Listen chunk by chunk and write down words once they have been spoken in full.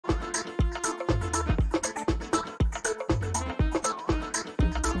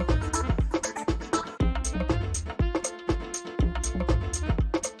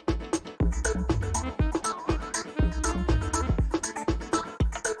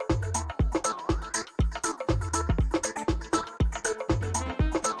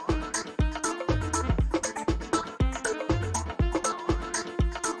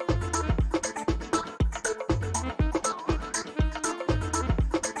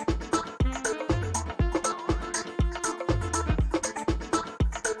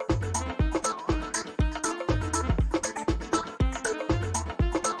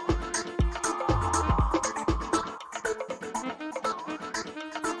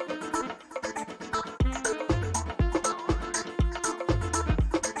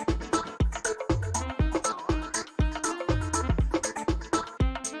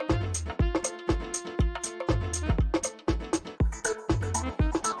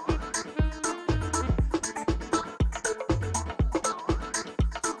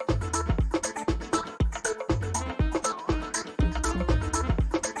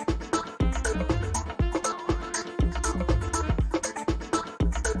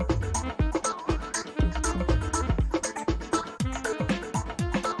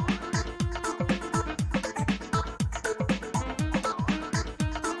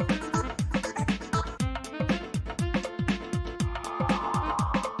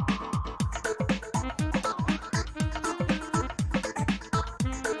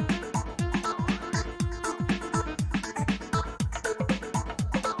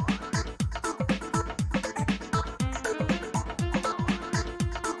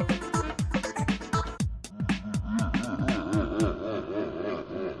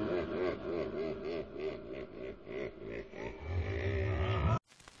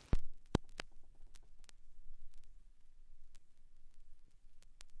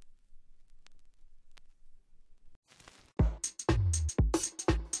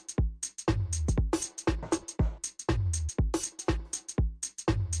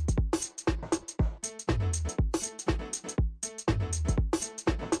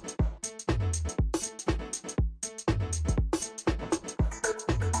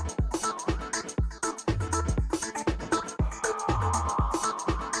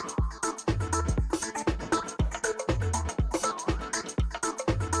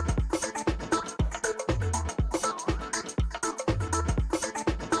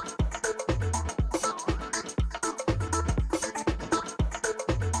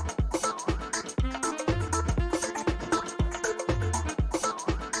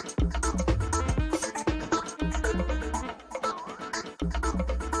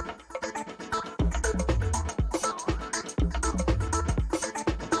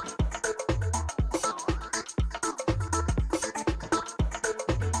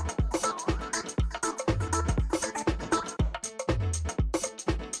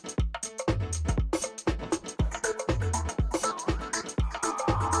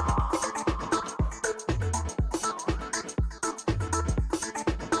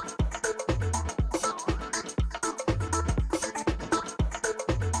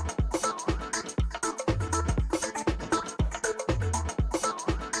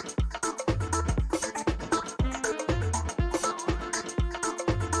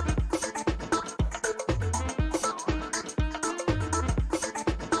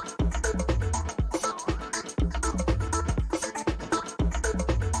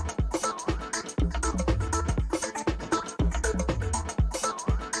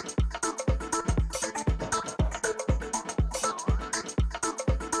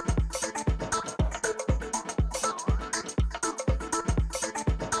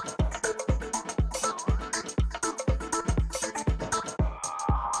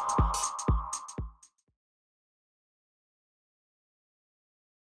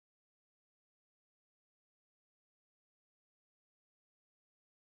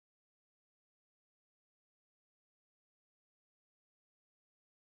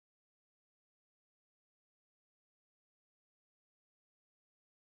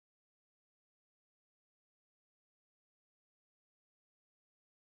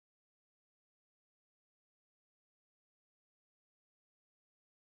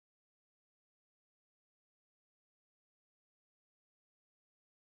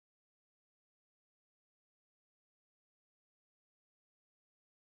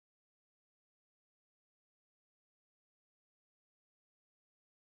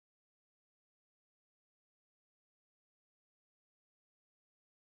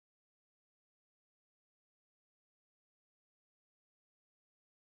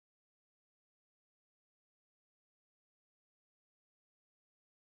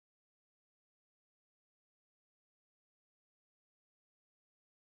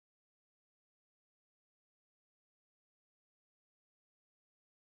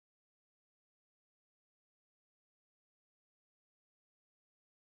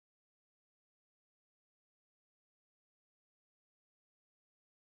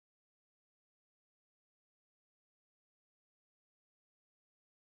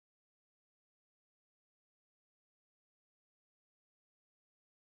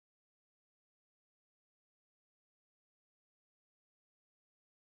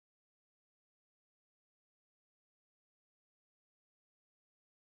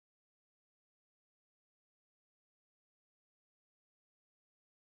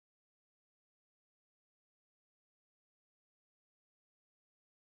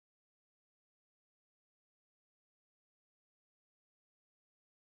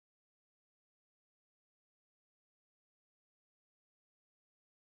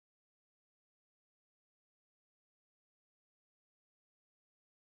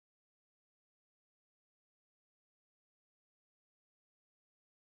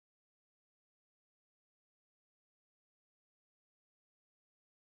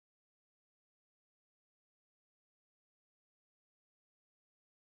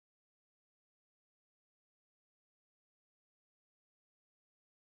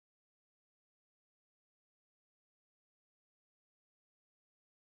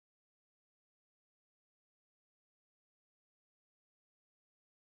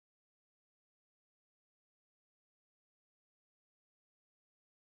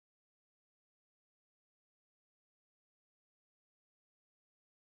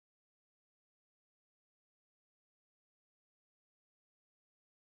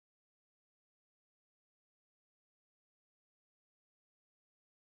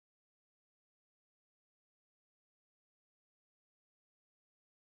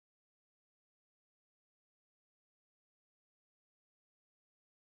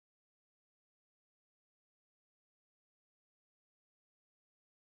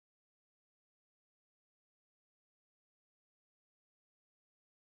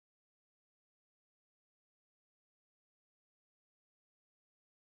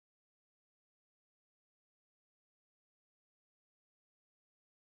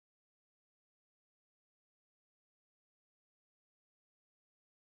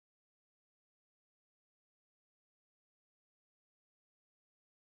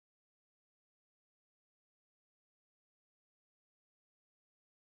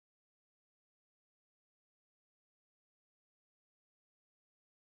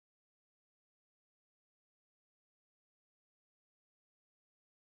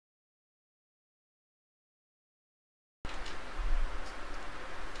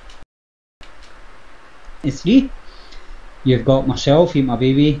three. You've got myself,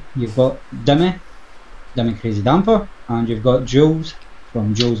 EatMaBB, you've got Dimi Crazy Damper, and you've got Jules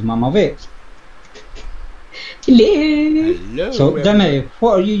from Jules Mama Vapes. Hello. Hello. So Dimi,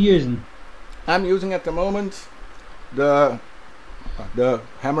 what are you using? I'm using at the moment the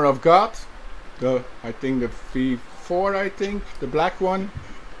Hammer of God, I think the V4, I think the black one.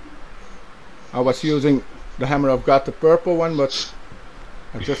 I was using the Hammer of God, the purple one, but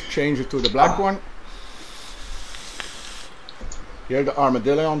I just changed it to the black one. Here the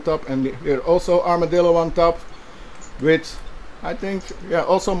armadillo on top, and here also armadillo on top with, I think, yeah,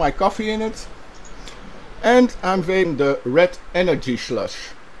 also my coffee in it. And I'm vaping the red energy slush,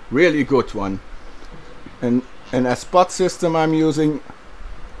 really good one. And as pot system I'm using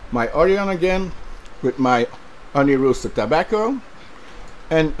my Orion again with my honey roasted tobacco.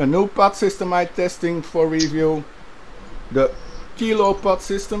 And a new pot system I'm testing for review, the Kilo pot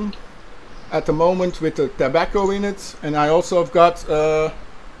system at the moment with the tobacco in it. And I also have got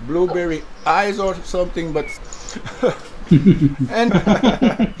blueberry ice or something, but and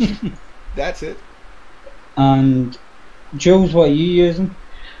that's it. And Jules, what are you using?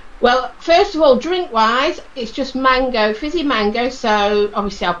 Well, first of all, drink-wise, it's just mango, fizzy mango, so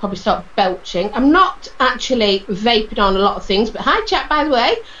obviously I'll probably start belching. I'm not actually vaping on a lot of things, but hi chat, by the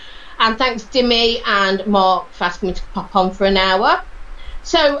way, and thanks Dimi and Mark for asking me to pop on for an hour.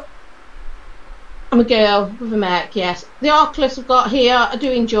 So, I'm a girl with a mech, yes. The Arclus I've got here, I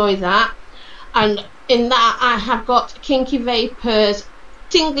do enjoy that, and in that I have got Kinky Vapors,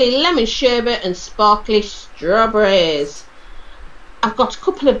 Tingly Lemon Sherbet and Sparkly Strawberries. I've got a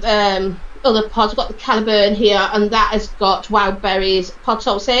couple of other pods. I've got the Caliburn here, and that has got Wild Berries pod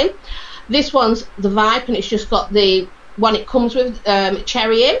salts in. This one's the Vibe, and it's just got the one it comes with,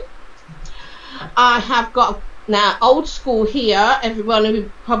 cherry in. I have got now old school here. Everyone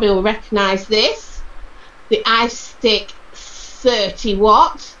who probably will recognise this, the Ice Stick 30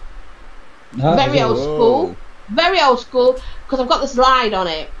 watt. Very old school. Very old school, because I've got the slide on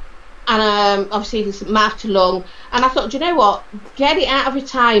it. And obviously this mouth to lung, and I thought, do you know what, get it out of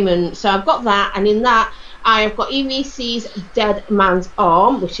retirement. So I've got that, and in that I have got EVC's Dead Man's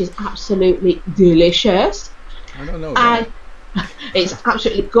Arm, which is absolutely delicious. I don't know that. It's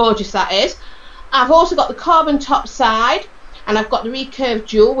absolutely gorgeous, that is. I've also got the carbon top side, and I've got the recurved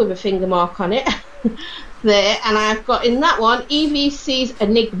jewel with a finger mark on it there, and I've got in that one EVC's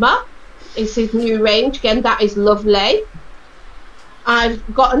Enigma. It's his new range, again, that is lovely. I've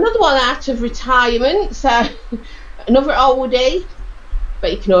got another one out of retirement, so another oldie,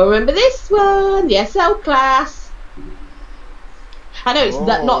 but you can all remember this one, the SL class. I know it's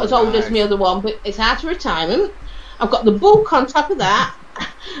not as old as my other one, but it's out of retirement. I've got the bulk on top of that,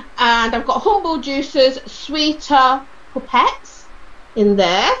 and I've got Humble Juicer's Sweeter Puppets in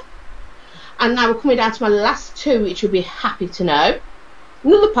there. And now we're coming down to my last two, which you'll be happy to know.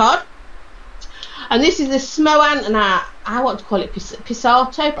 Another pod. And this is the Smoan, and I want to call it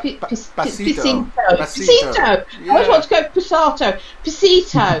Pisato. Pasito. Pasito. Yeah. I always want to go Pisato.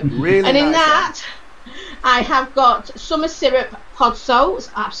 Pasito. Really and in nice that, I have got Summer Syrup pod salts.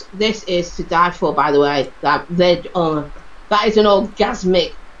 This is to die for, by the way. That is an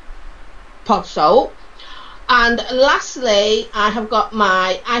orgasmic pod salt. And lastly, I have got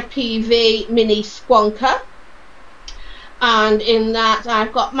my IPV Mini Squonker. And in that,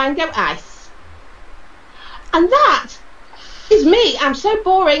 I've got Mango Ice. And that is me. I'm so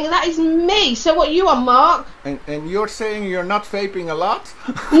boring. That is me. So what are you on, Mark? And you're saying you're not vaping a lot?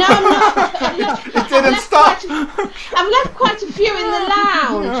 No, I'm not. It didn't stop. I've left quite a few in the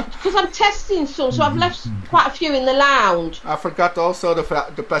lounge because I'm testing some, so I've left quite a few in the lounge. I forgot also the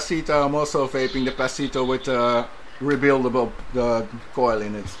Pasito. I'm also vaping the Pasito with rebuildable coil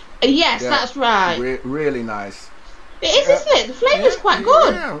in it. Yes, Yeah, that's right. Really nice. It is, isn't it? The flavour's quite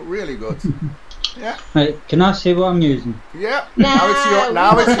good. Yeah, really good. Yeah. Right, can I say what I'm using? Yeah. No,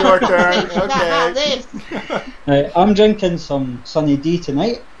 Now it's your turn. About Okay. this. Right, I'm drinking some Sunny D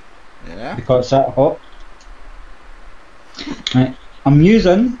tonight Yeah. because it's that hot. Right, I'm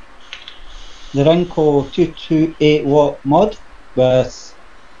using the Rinco 228 watt mod with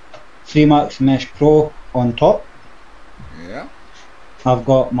Freemax Mesh Pro on top. Yeah. I've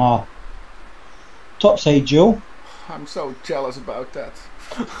got my topside jewel I'm so jealous about that.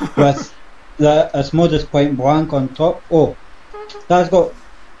 with the Osmosis Point Blank on top. Oh, that's got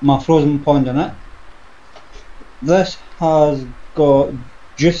my frozen pond in it. This has got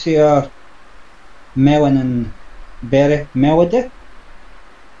juicier melon and berry melody.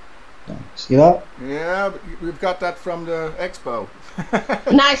 See that? Yeah, but we've got that from the expo.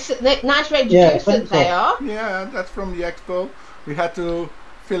 Nice range of Yeah, juices they are. Yeah, that's from the expo. We had to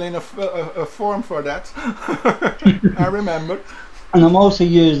fill in a form for that. I remember. And I'm also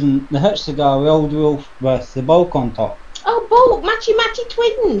using the Hitch cigar with Old Wolf with the bulk on top. Oh, bulk, matchy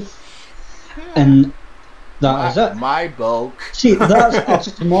twins. And that is it. My bulk. See, that's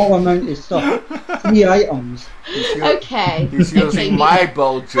a small amount of stuff. 3 items. Okay. He's using my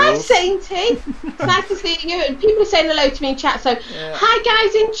bulk, Hi, Jules. Sainty. It's nice to see you. And people are saying hello to me in chat. So, hi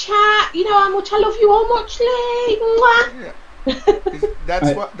guys in chat. You know how much I love you all muchly.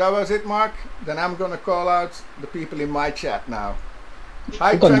 That's what. That was it, Mark. Then I'm gonna call out the people in my chat now.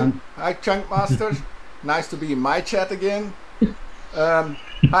 Hi, Chunk Master. Nice to be in my chat again.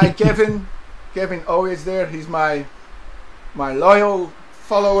 Hi, Kevin. Kevin always there. He's my loyal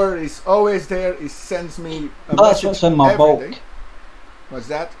follower. He's always there. He sends me a message what's in my every bulk. day. What's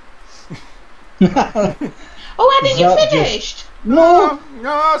that? Oh, hadn't you finished? No,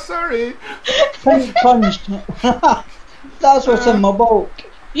 no, sorry. punched. That's what's in my bulk.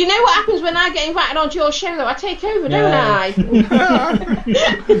 You know what happens when I get invited onto your show, though? I take over, don't I?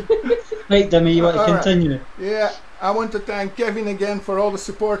 Right, Demi, you want to All right. continue? Yeah, I want to thank Kevin again for all the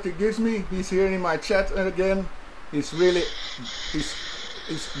support he gives me. He's here in my chat again. He's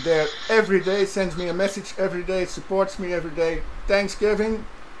there every day, sends me a message every day, supports me every day. Thanks, Kevin.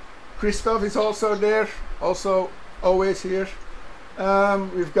 Christoph is also there, also always here.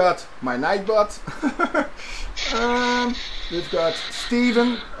 We've got my Nightbot. We've got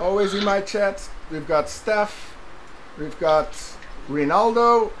Steven, always in my chat. We've got Steph. We've got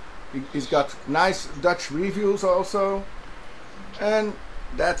Rinaldo. He's got nice Dutch reviews also. And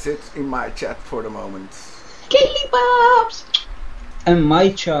that's it in my chat for the moment. Killy Bobs! In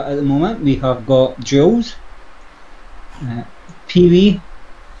my chat at the moment, we have got Jules, Pee Wee,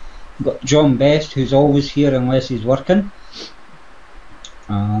 we've got John Best, who's always here unless he's working.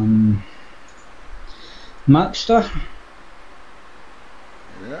 Maxter.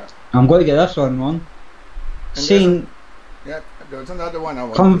 Yeah. I'm going to get this one wrong. Saying, Yeah, there's another one I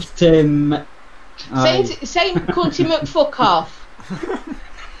want. come to. Saint Cunty McFuck off.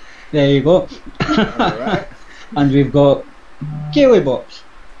 There you go. Alright. And we've got Kaylee Box.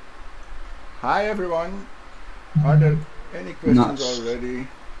 Hi everyone. Are there any questions Nuts. already?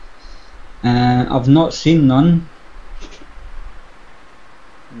 I've not seen none.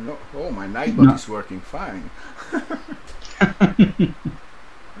 No. Oh, my Nightbot is working fine.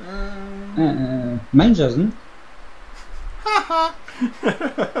 Mine doesn't.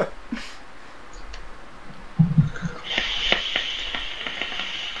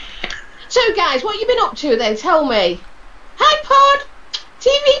 So, guys, what you been up to then? Tell me. Hi, Pod.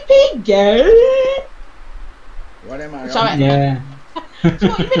 TVP go. What am I Sorry. on? Yeah. So,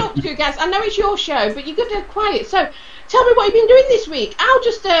 what you been up to, guys? I know it's your show, but you're good and quiet. So, tell me what you've been doing this week. I'll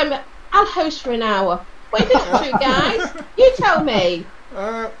host for an hour. What have you been up to, guys? You tell me.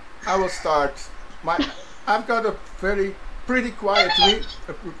 I will start. I've got a pretty quiet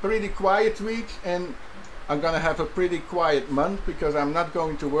week, and I'm gonna have a pretty quiet month because I'm not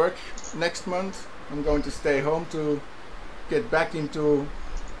going to work next month. I'm going to stay home to get back into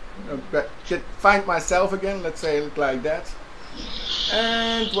find myself again. Let's say it like that.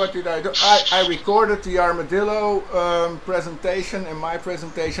 And what did I do? I recorded the Armadillo presentation and my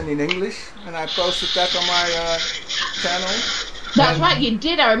presentation in English, and I posted that on my channel. That's right, you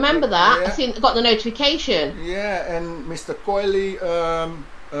did. I remember that. Yeah. I got the notification. Yeah, and Mr. Coyley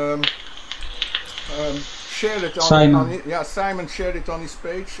shared it on, Simon. Simon shared it on his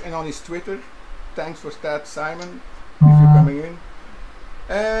page and on his Twitter. Thanks for that, Simon, if you're coming in.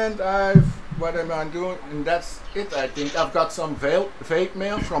 And what am I doing? And that's it, I think. I've got some vape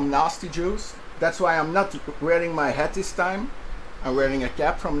mail from Nasty Juice. That's why I'm not wearing my hat this time. I'm wearing a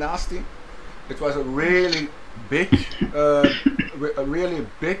cap from Nasty. It was a really big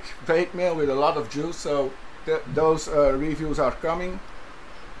vape mail with a lot of juice, so those reviews are coming.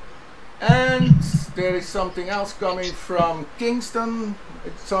 And there is something else coming from Kingston.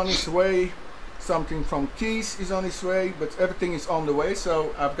 It's on its way. Something from Keys is on its way, but everything is on the way.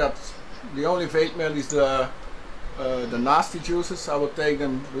 So I've got the only vape mail is the Nasty Juices. I will take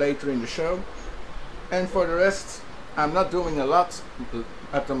them later in the show. And for the rest, I'm not doing a lot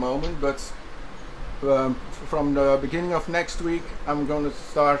at the moment, but from the beginning of next week, I'm going to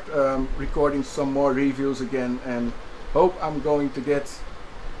start recording some more reviews again, and hope I'm going to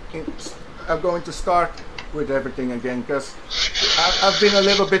start with everything again, because I've been a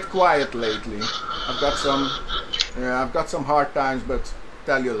little bit quiet lately. I've got some hard times, but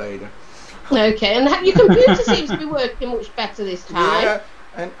tell you later. Okay, and your computer seems to be working much better this time. Yeah,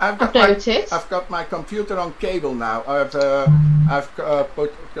 and I've noticed. I've got my computer on cable now. I've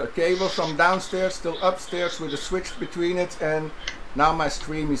put a cable from downstairs till upstairs with a switch between it, and now my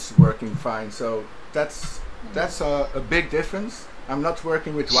stream is working fine. So that's a big difference. I'm not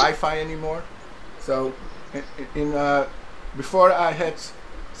working with Wi-Fi anymore. So before I had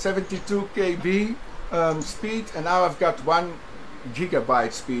 72 KB speed, and now I've got 1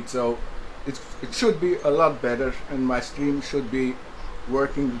 gigabyte speed. So it should be a lot better, and my stream should be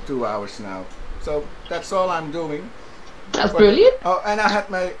working 2 hours now. So that's all I'm doing. That's brilliant. Oh, and I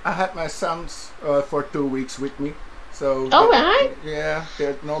had my sons for 2 weeks with me. So right. Yeah,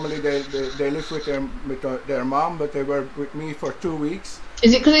 normally they live with their mom, but they were with me for 2 weeks.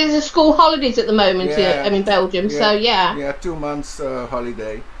 Is it because it's the school holidays at the moment? Yeah. I'm in Belgium, so yeah. Yeah, 2 months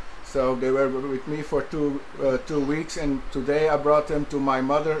holiday. So they were with me for 2 weeks, and today I brought them to my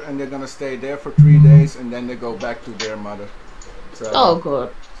mother, and they're gonna stay there for 3 days, and then they go back to their mother. So, oh, good.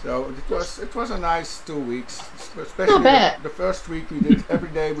 So it was a nice 2 weeks, especially the first week. We did every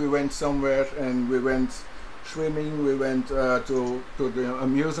day. We went somewhere, and we went swimming. We went to the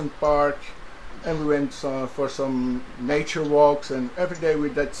amusement park, and we went for some nature walks. And every day we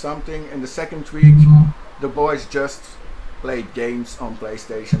did something. And the second week, the boys just played games on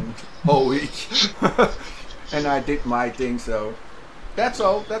PlayStation whole week, and I did my thing. So that's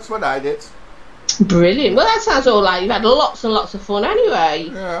all. That's what I did. Brilliant. Well, that sounds all like you've had lots and lots of fun anyway.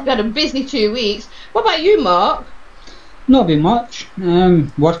 Yeah. You've had a busy 2 weeks. What about you, Mark? Not been much.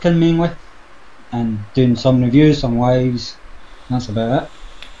 Working mainly, and doing some reviews, some lives. That's about it.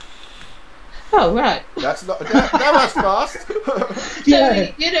 Oh, right. That was fast. So,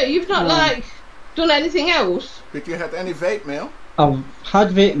 Yeah. you've not done anything else? Did you have any vape mail? I've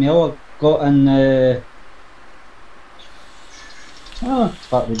had vape mail. I got in.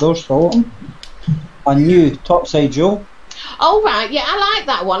 Back the door's still open. A new topside jewel. Oh, right. Yeah, I like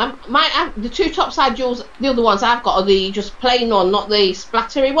that one. The 2 topside jewels, the other ones I've got are the just plain one, not the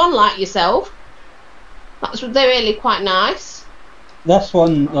splattery one like yourself. They're really quite nice. This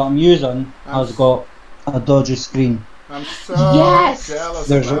one that I'm using has got a dodgy screen. I'm so jealous.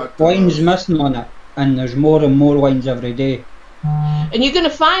 There's about lines those. missing on it, and there's more and more lines every day. And you're going to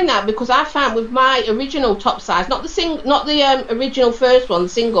find that because I found with my original top size, not the original first one, the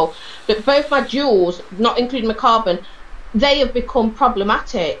single, but both my jewels, not including my carbon, they have become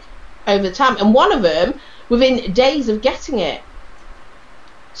problematic over time. And one of them, within days of getting it.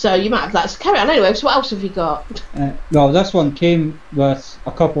 So you might have that. So carry on anyway. So what else have you got? Well, this one came with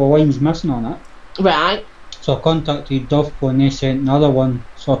a couple of lines missing on it. Right. So I contacted Dovco and they sent another one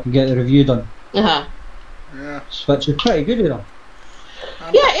so I could get the review done. Uh-huh. Yeah. Which is pretty good, you know.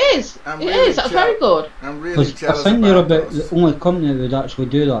 Yeah, it is. It is. That's very good. I'm really jealous. I think they're about about the only company that would actually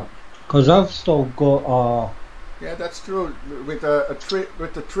do that. Because I've still got a... Yeah, that's true. With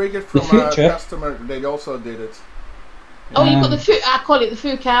the trigger from a customer, they also did it. Oh, you've got the I call it the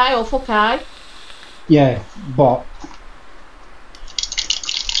Fukai or Fukai. Yeah, but...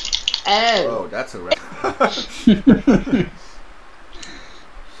 Oh, that's a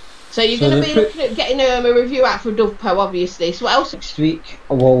So you're going to be looking at getting a review out for Dovco, obviously. So what else? Next week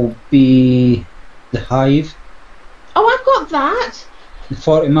will be the Hive. Oh, I've got that. The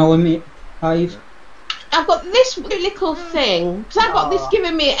 40mm Hive. I've got this little thing. Because I've got this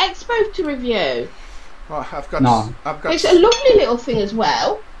giving me Expo to review. Oh, I've got. It's a lovely little thing as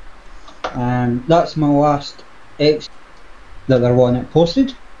well. That's my last X that they're wanting it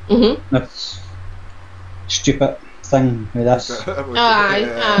posted. Mm-hmm. That's stupid thing with this. Aye.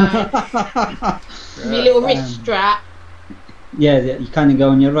 Your little wrist strap. Yeah, you can't go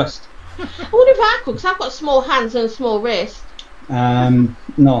on your wrist. I wonder if I could, because I've got small hands and a small wrist.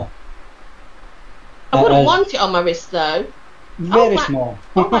 No. I wouldn't want it on my wrist though. Very small.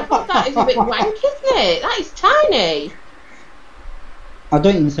 Oh my god, that is a bit wank, isn't it? That is tiny. I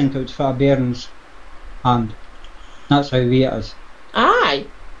don't even think it would fit a Baron's hand. That's how wee it is. Aye.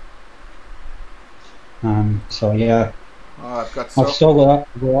 So yeah. Oh, I've still got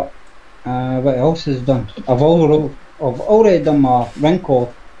that to go up. What else is done? I've already done my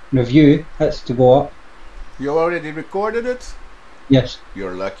wrinkle review. It's to go up. You already recorded it? Yes.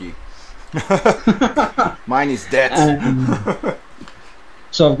 You're lucky. Mine is dead.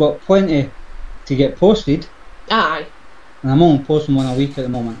 So I've got plenty to get posted. Aye. And I'm only posting one a week at the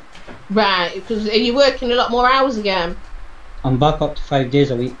moment. Right, because are you working a lot more hours again? I'm back up to 5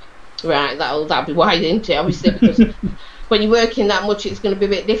 days a week. Right, that'll be wide, isn't it? Obviously, because when you're working that much, it's going to be a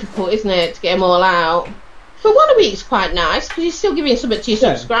bit difficult, isn't it, to get them all out? But 1 a week's quite nice because you're still giving something to your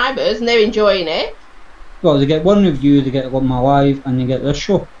subscribers and they're enjoying it. Well, they get one review, they get my live, and they get this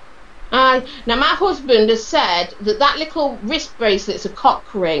show. Now my husband has said that little wrist bracelet's a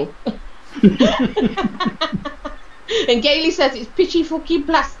cock ring. And Gailey says it's pitchy fucking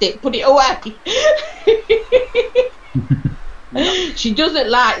plastic, put it away. She doesn't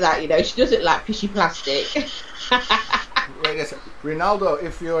like that, you know. She doesn't like fishy plastic. Wait a second. Ronaldo,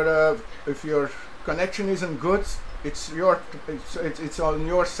 if your connection isn't good, it's on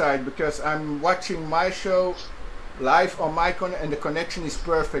your side, because I'm watching my show live on my and the connection is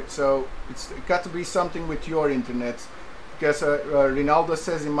perfect. So it's got to be something with your internet, because Ronaldo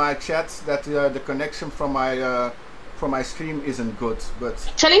says in my chats that the connection from my stream isn't good. But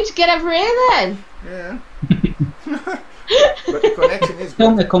tell him to get over here then. Yeah. But the connection is good.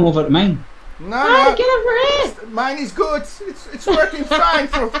 Tell him to come over to mine. No, get over here. Mine is good. It's working fine.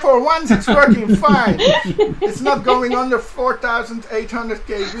 For once, it's working fine. It's not going under 4,800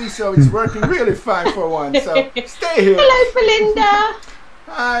 kb, so it's working really fine for once. So stay here. Hello, Belinda.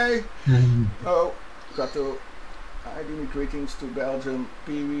 Hi. Oh, got to. Hi, Dimi, greetings to Belgium.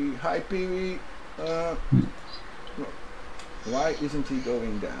 Pee-wee. Hi, Pee-wee. Why isn't he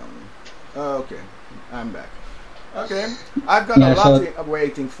going down? Okay, I'm back. Okay, I've got a lot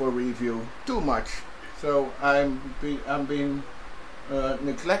waiting for review. Too much. So I'm being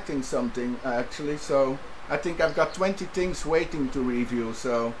neglecting something actually. So I think I've got 20 things waiting to review.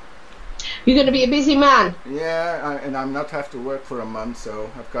 So you're going to be a busy man. Yeah, and I'm not have to work for a month, so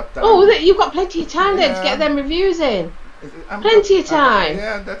I've got time. Oh, you've got plenty of time then to get them reviews in. Plenty of time.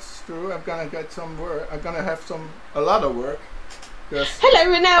 Yeah, that's true. I'm gonna get some work. I'm gonna have a lot of work. Hello,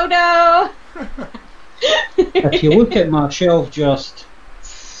 Ronaldo. If you look at my shelf just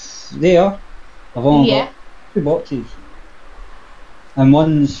there, I've only got 2 boxes, and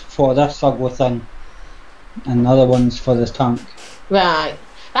one's for this ugly thing, and the other one's for this tank. Right,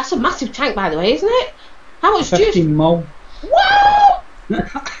 that's a massive tank, by the way, isn't it? How much 15 mil. Wow!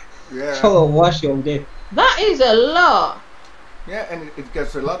 Yeah. So I'll wash it all day. That is a lot. Yeah, and it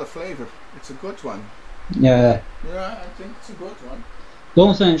gets a lot of flavour. It's a good one. Yeah. Yeah, I think it's a good one. The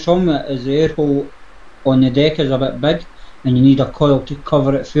only thing that's wrong with it is the air hole on the deck is a bit big, and you need a coil to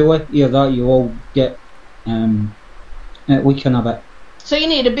cover it fully. Either that, you will get it weaken a bit. So you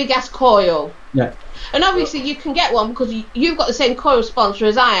need a big ass coil. Yeah. And obviously you can get one because you've got the same coil sponsor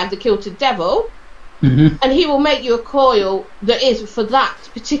as I have, the Kilted Devil. And he will make you a coil that is for that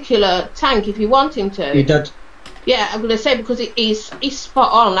particular tank if you want him to. He did. Yeah, I'm going to say, because he's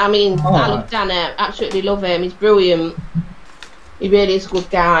spot on. I mean, I love Dan, absolutely love him. He's brilliant. He really is a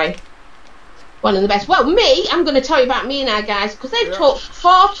good guy. One of the best. Well, me, I'm going to tell you about me now, guys, because they've talked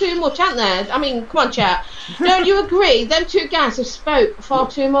far too much, haven't they? I mean, come on, chat. Don't you agree? Them two guys have spoke far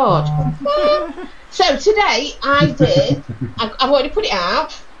too much. So today I've already put it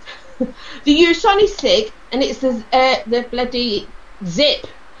out. The Usoni Sig, and it's the bloody Zip.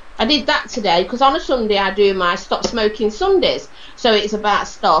 I did that today because on a Sunday I do my Stop Smoking Sundays. So it's about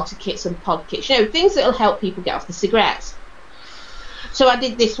starter kits and pod kits, you know, things that will help people get off the cigarettes. So I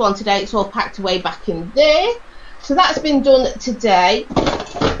did this one today. It's all packed away back in there. So that's been done today.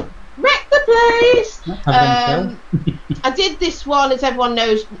 Wreck the place. I did this one, as everyone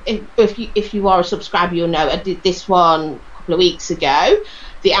knows. If you are a subscriber, you'll know I did this one a couple of weeks ago.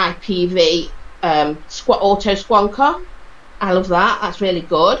 The IPV Auto Squonker. I love that. That's really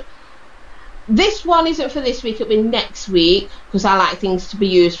good. This one isn't for this week. It'll be next week because I like things to be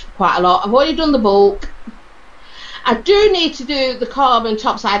used for quite a lot. I've already done the bulk. I do need to do the carbon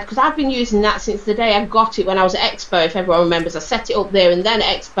topside because I've been using that since the day I got it when I was at Expo. If everyone remembers, I set it up there and then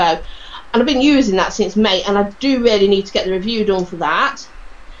at Expo, and I've been using that since May. And I do really need to get the review done for that.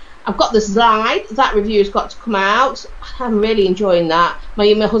 I've got the slide. That review's got to come out. I'm really enjoying that.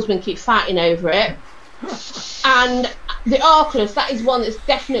 My husband keeps fighting over it. And the Arculus, that is one that's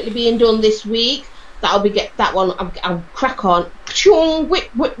definitely being done this week. That one. I'll crack on, whip,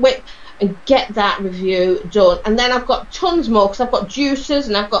 whip, whip, and get that review done. And then I've got tons more because I've got juicers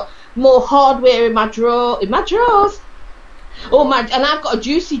and I've got more hardware in my drawers. And I've got a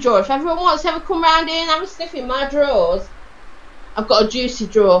juicy drawer. If everyone wants to ever come round here and have a sniff in my drawers, I've got a juicy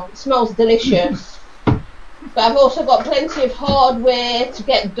drawer. It smells delicious. But I've also got plenty of hardware to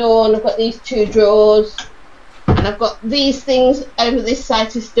get done. I've got these 2 drawers. And I've got these things over this side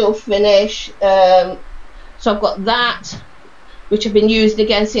to still finish. So I've got that, which I've been using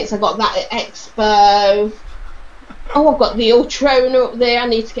again since I got that at Expo. Oh, I've got the Ultrona up there. I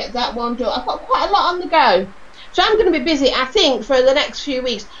need to get that one done. I've got quite a lot on the go. So I'm going to be busy, I think, for the next few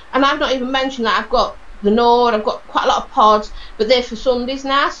weeks. And I've not even mentioned that I've got the Nord, I've got quite a lot of pods, but they're for Sundays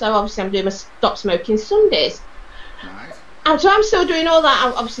now, so obviously I'm doing my Stop Smoking Sundays. Nice. And so I'm still doing all that.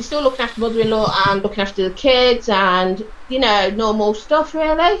 I'm obviously still looking after mother-in-law and looking after the kids and, you know, normal stuff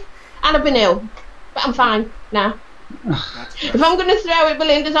really. And I've been ill, but I'm fine now. If I'm going to throw it,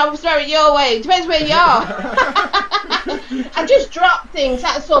 Belinda's, I'll throw it your way. It depends where you are. I just drop things,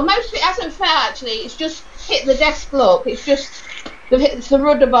 that's all. Most of it hasn't fell, actually. It's just hit the desk look. It's just it's the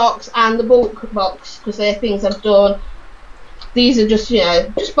rudder box and the bulk box, because they're things I've done. These are just, you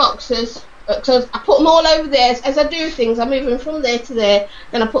know, just boxes. So I put them all over there. As I do things, I move them from there to there.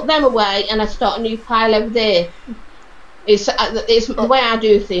 Then I put them away and I start a new pile over there. It's the way I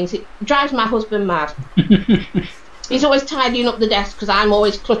do things. It drives my husband mad. He's always tidying up the desk because I'm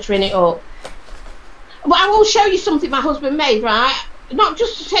always cluttering it up. But I will show you something my husband made, right? Not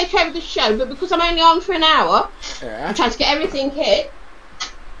just to take over the show, but because I'm only on for an hour, I'm trying to get everything hit.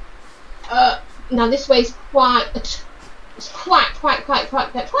 Now this weighs quite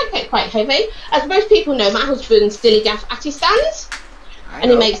heavy. As most people know, my husband's Dilly Gaff Atty stands, and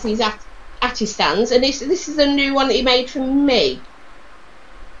he makes these Atty stands, and this is a new one that he made for me.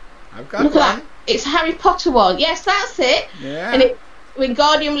 I've got Look at that. It's a Harry Potter one. Yes, that's it. Yeah. And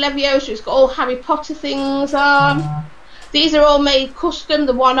Wingardium Leviosa, it's got all Harry Potter things on. These are all made custom,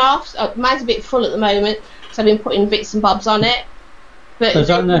 the one-offs. Mine's a bit full at the moment, so I've been putting bits and bobs on it. But is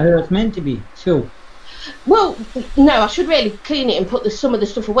that not how it's meant to be? Full? Well, no, I should really clean it and put some of the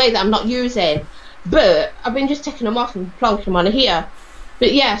stuff away that I'm not using. But I've been just taking them off and plonking them on here.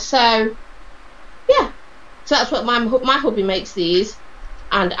 But yeah, so that's what my hubby makes these,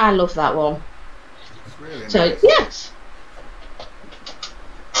 and I love that one. It's really So nice. yes,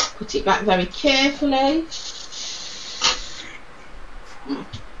 put it back very carefully.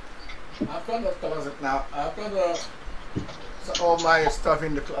 I've got the closet now. I've got all my stuff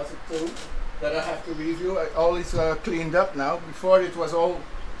in the closet too that I have to review. All is cleaned up now. Before it was all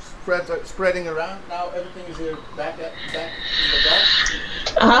spreading around. Now everything is here back in the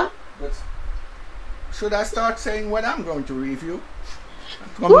back. But should I start saying what I'm going to review?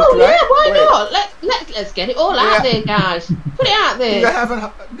 Well, yeah, why not? Let's get it all out there, guys. Put it out there.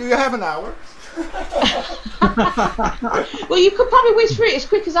 Do you have an hour? Well, you could probably whiz through it as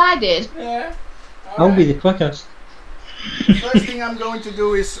quick as I did. Yeah. I'll be the quickest. The first thing I'm going to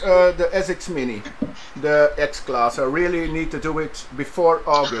do is the SX Mini, the X-Class. I really need to do it before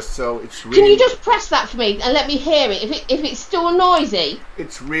August, so it's really... Can you just press that for me and let me hear it? If it's still noisy.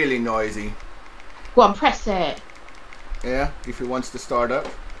 It's really noisy. Go on, press it. Yeah, if he wants to start up.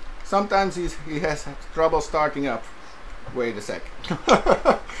 Sometimes he has trouble starting up. Wait a sec.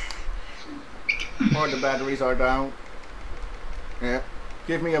 Or the batteries are down. Yeah,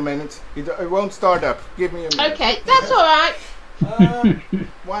 give me a minute. It won't start up. Give me a minute. Okay, that's all right.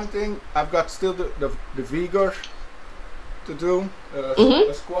 One thing, I've got still the Vigor to do. A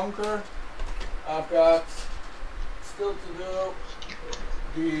Squonker. I've got still to do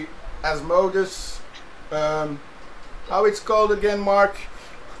the Asmodus. How it's called again, Mark?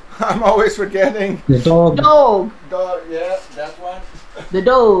 I'm always forgetting. The dog. Dog. Dog, yeah, that one. The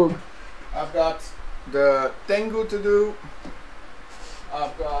dog. I've got the Tengu to do.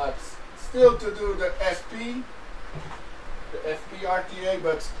 I've got still to do the FP RTA,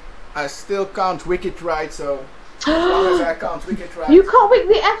 but I still can't wick it right, so as long as I can't wick it right. You can't wick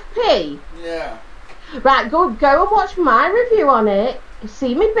the FP? Yeah. Right, go and watch my review on it.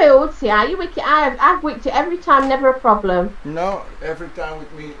 See me build, see how you wick it. I've wicked it every time, never a problem. No, every time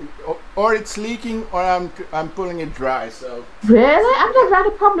with me, or it's leaking, or I'm pulling it dry. So really, I've never had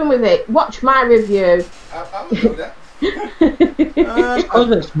a problem with it. Watch my review. I will do that. Because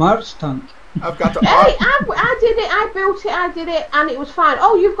it's Mark's tank. I've got the. Hey, I did it. I built it. I did it, and it was fine.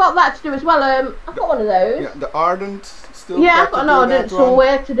 Oh, you've got that to do as well. I've got one of those. Yeah, the Ardent still. Yeah, I've got an Ardent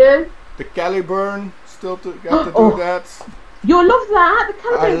somewhere to do. The Caliburn still to do that. You'll love that. The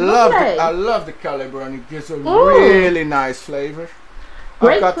Caliburn's I love the Caliburn. It gives a really nice flavor.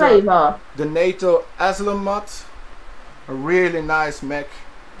 Great flavour. The NATO Aslamat, a really nice mech,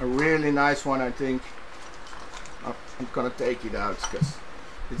 a really nice one, I think. I'm gonna take it out because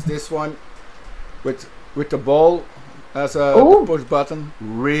it's this one with the ball as a push button.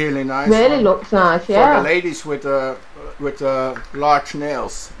 Really nice. Really one. looks nice, yeah. For the ladies with large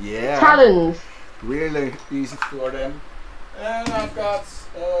nails. Yeah. Talons. Really easy for them. And I've got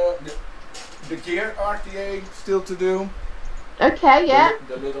the gear RTA still to do. Okay, yeah.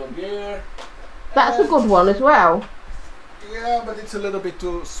 The little gear. That's a good one as well. Yeah, but it's a little bit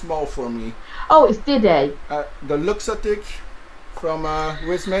too small for me. Oh, it's Diddy. The Luxatic from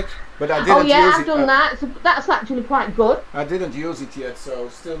Wismec, but I didn't use it. Oh yeah, I've done that. That's actually quite good. I didn't use it yet, so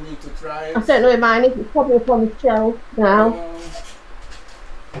still need to try it. I don't know if mine is. It's probably up on the shelf now.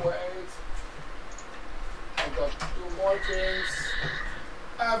 Wait. I've got two more things.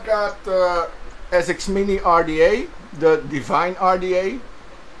 I've got the SX Mini RDA, the Divine RDA.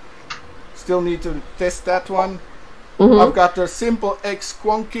 Still need to test that one. I've got the Simple X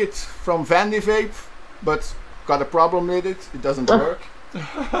Quon Kit from Vandy Vape, but got a problem with it. It doesn't work.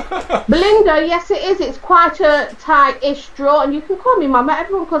 Belinda, yes it is. It's quite a tight-ish drawer, and you can call me Mama.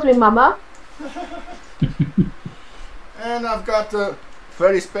 Everyone calls me Mama. And I've got a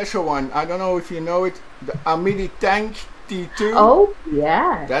very special one. I don't know if you know it. The EatMaBB Tank T2. Oh,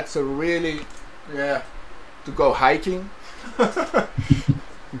 yeah. That's a really, yeah, to go hiking.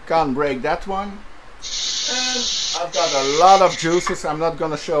 You can't break that one. And I've got a lot of juices. I'm not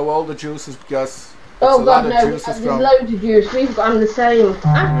gonna show all the juices because oh a God, lot no! of juices There's from. loads of juice. We've got them the same.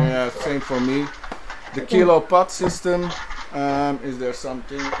 Yeah, same for me. The kilo pot system. Is there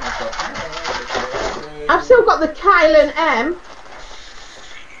something? I've still got the Kylan M.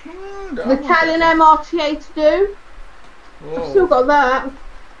 The Kylan M RTA to do. Whoa. I've still got that.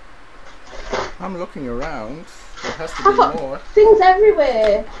 I'm looking around. There has to I've be got more. things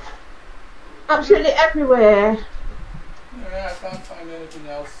everywhere. Absolutely everywhere. Yeah, I can't find anything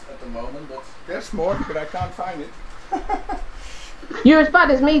else at the moment, but there's more, but I can't find it. You're as bad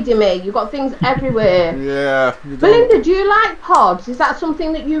as me, Dimi. You've got things everywhere. Yeah. You don't. Belinda, do you like pods? Is that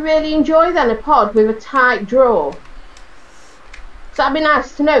something that you really enjoy then, a pod with a tight drawer? So that'd be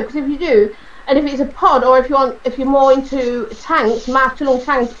nice to know, because if you do, and if it's a pod, or if you're more into tanks, mouth-to-lung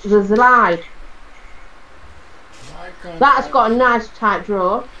tanks, there's a Glide. That's got a nice tight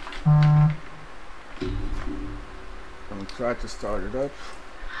drawer. I'm trying to start it up.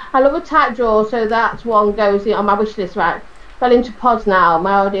 I love a tight drawer, so that one goes on my wish list, right? Fell into pods now.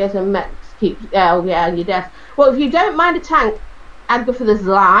 My ideas and Mex keep. Oh yeah, on your desk. Well, if you don't mind a tank, I'd go for the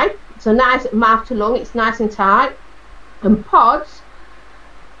Glide. It's a nice mouth to lung. It's nice and tight. And pods.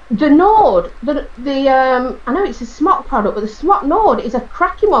 The Nord. I know it's a Smok product, but the Smok Nord is a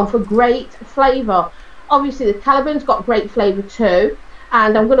cracking one for great flavour. Obviously, the Caliban's got great flavour too.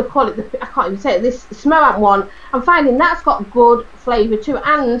 And I'm going to call it I can't even say it. This Smoant one. I'm finding that's got good flavour too,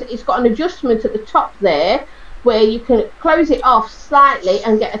 and it's got an adjustment at the top there, where you can close it off slightly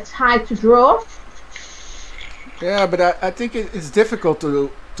and get a tighter drawer. Yeah, but I think it's difficult to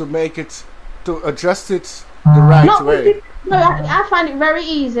make it, to adjust it the right way. No, I find it very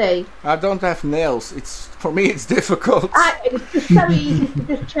easy. I don't have nails. For me it's difficult. It's just so easy to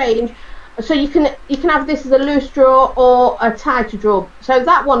just change. So you can have this as a loose drawer or a tighter drawer. So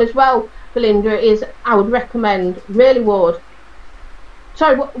that one as well, Belinda, I would recommend. Really would.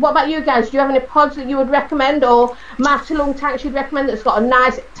 So what about you guys? Do you have any pods that you would recommend, or mouth-to-lung tanks you'd recommend that's got a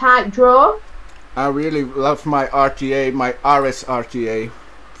nice tight drawer? I really love my RTA, my RS RTA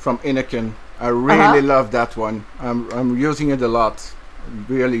from Ineken. I really love that one. I'm using it a lot.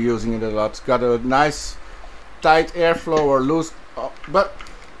 Really using it a lot. It's got a nice tight airflow or loose, but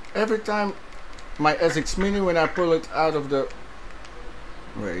every time my SX Mini, when I pull it out of the...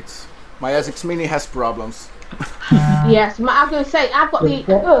 Wait. My SX Mini has problems. Yes, I'm going to say, I've got the...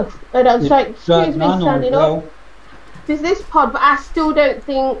 excuse me, standing up. There's this pod, but I still don't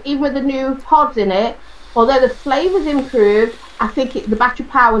think, even with the new pods in it, although the flavour's improved, I think the battery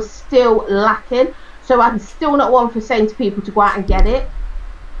power's still lacking. So I'm still not one for saying to people to go out and get it.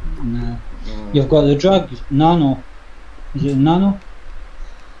 No. You've got the drug, Nano. Is it Nano?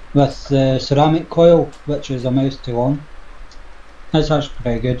 With the ceramic coil, which is a mouse to long. That's actually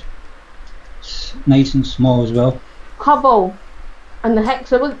pretty good. It's nice and small as well. Cobble and the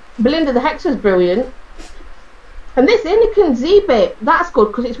Hexa. Belinda, the Hexa's brilliant. And this Ineken Z-Bit, that's good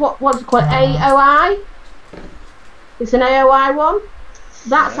because it's what's it called, AOI. It's an AOI one.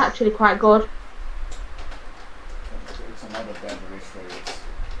 That's actually quite good. It's another battery for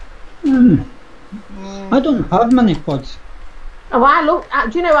it. I don't have many pods. Oh,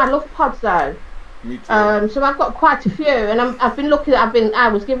 do you know I love pods though? Me too. So I've got quite a few, and I've been looking. I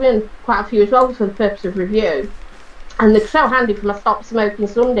was given quite a few as well for the purpose of review, and they're so handy for my stop smoking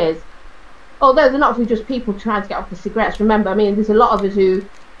Sundays. Although they're not for just people trying to get off the cigarettes. Remember, I mean, there's a lot of us who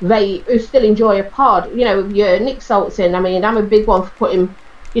still enjoy a pod. You know, with your Nick salts in. I mean, I'm a big one for putting,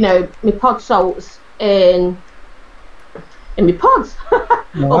 my pod salts in my pods.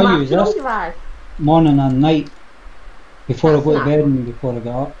 No, I use this morning and night. Before I go to bed and before I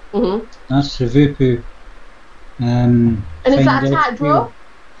get up. That's the Vupu. And is that a tight drawer?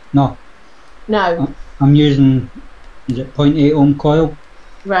 No. No. I'm using, is it 0.8 ohm coil?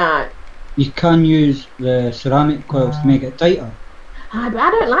 Right. You can use the ceramic coils to make it tighter. But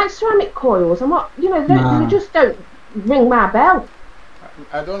I don't like ceramic coils. I'm not, they just don't ring my bell.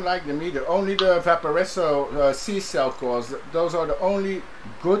 I don't like them either. Only the Vaporesso C-cell coils. Those are the only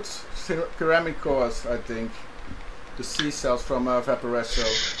good ceramic coils, I think. The C-cells from Vaporesso.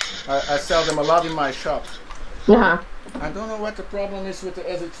 I sell them a lot in my shop. Yeah. I don't know what the problem is with the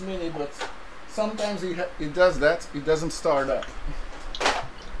SX Mini, but sometimes it does that. It doesn't start up.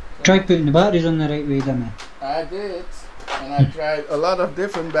 Try putting the batteries on the right way, Dimi. I did. and I tried a lot of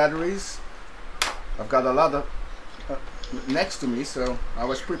different batteries. I've got a lot of next to me, so I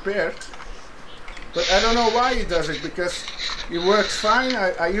was prepared. But I don't know why he does it, because it works fine.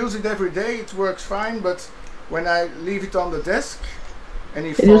 I use it every day, it works fine, but when I leave it on the desk and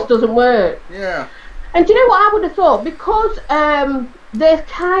it just doesn't work. Yeah. And do you know what I would have thought? Because they're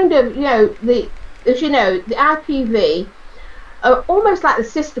kind of, you know, as you know, the IPV are almost like the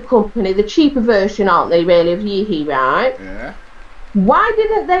sister company, the cheaper version, aren't they, really, of Yeehee, right? Yeah. Why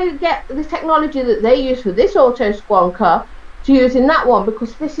didn't they get the technology that they use for this auto squonker to use in that one?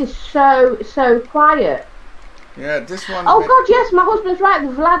 Because this is so quiet. Yeah, this one. Oh God, yes, my husband's right.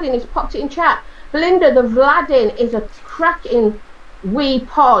 The Vladin, he's popped it in chat. Belinda, the Vladin is a cracking wee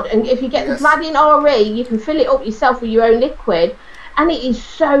pod, and if you get the Vladin RE, you can fill it up yourself with your own liquid, and it is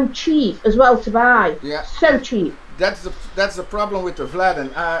so cheap as well to buy. Yeah. So cheap. That's the problem with the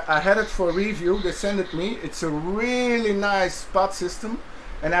Vladin. I had it for review. They sent it me. It's a really nice pod system,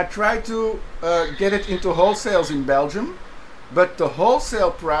 and I tried to get it into wholesales in Belgium, but the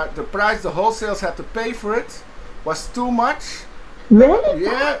wholesale price, the price the wholesales had to pay for it, was too much. Really?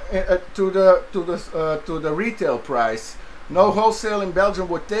 Yeah, to the retail price. No wholesale in Belgium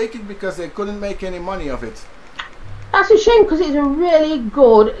would take it because they couldn't make any money of it. That's a shame, because it's a really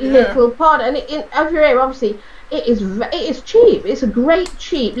good little pod, and over here, obviously, it is cheap. It's a great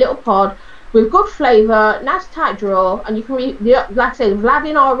cheap little pod with good flavour, nice tight drawer, and you can like I said,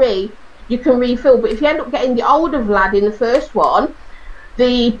 Vladin RE you can refill. But if you end up getting the older Vladin, the first one,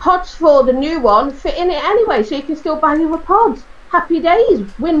 the pods for the new one fit in it anyway, so you can still buy newer pods. Happy days,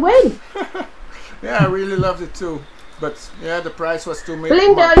 win-win. Yeah, I really loved it too. But yeah, the price was too much.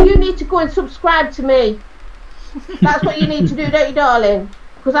 Belinda, you need to go and subscribe to me. That's what you need to do, don't you, darling?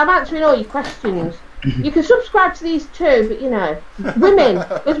 Because I'm answering all your questions. You can subscribe to these too, but you know, women,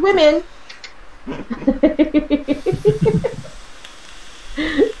 there's women.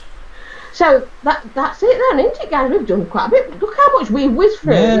 So that's it then, isn't it, guys? We've done quite a bit. Look how much we've whizzed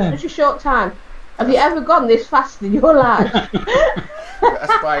through in such a short time. Have you ever gone this fast in your life? The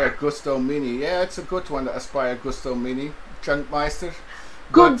Aspire Gusto Mini, yeah, it's a good one. The Aspire Gusto Mini, Chunkmeister.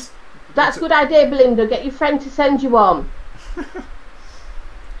 Good. That's a good idea, Belinda. Get your friend to send you one.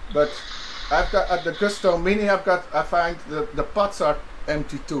 But I've got at the Gusto Mini. I find the pots are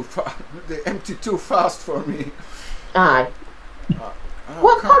empty too fast. They empty too fast for me. Aye.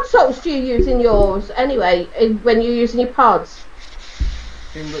 What pod salts do you use in yours anyway? When you're using your pods?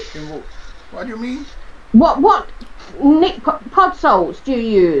 What do you mean? What Nick pod salts do you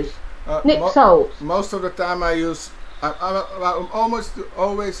use? Nick salts. Most of the time I use. I'm almost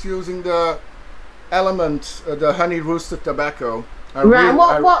always using the Element, the honey roasted tobacco.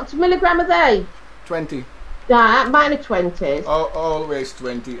 What milligram are they? 20. Yeah, mine are 20s. Always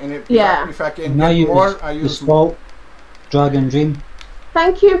 20. And if I can now get more, I use Salt Dragon Dream.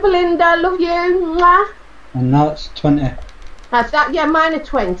 Thank you, Belinda. Love you. Mwah. And that's 20. That's that. Yeah, mine are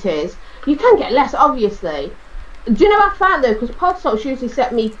 20s. You can get less, obviously. Do you know what I found though? Because pod salts usually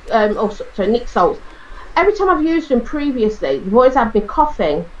set me, Nick salts. Every time I've used them previously, they've always had me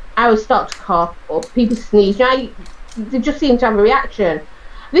coughing. I always start to cough, or people sneeze. You know, they just seem to have a reaction.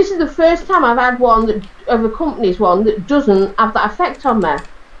 This is the first time I've had one of a company's one that doesn't have that effect on me.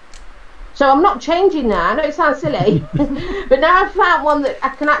 So I'm not changing now. I know it sounds silly, but now I've found one that I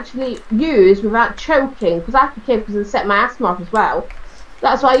can actually use without choking, because I have to be careful because it set my asthma off as well.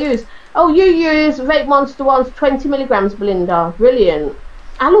 That's what I use. Oh, you use Vape Monster ones, 20 milligrams, Belinda. Brilliant.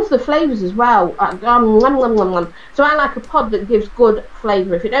 I love the flavours as well. So I like a pod that gives good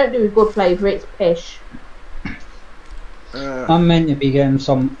flavour. If it don't do a good flavour, it's pish. I'm meant to be getting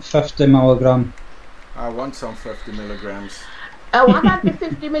some 50 milligram. I want some 50 milligrams. Oh, I've had the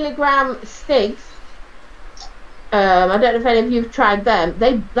 50 milligram sticks. I don't know if any of you've tried them.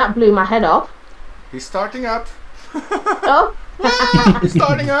 That blew my head off. He's starting up. Oh. He's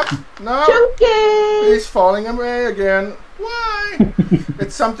starting up. No. Chunky. He's falling away again. Why?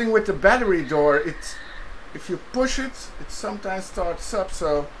 It's something with the battery door. If you push it, it sometimes starts up.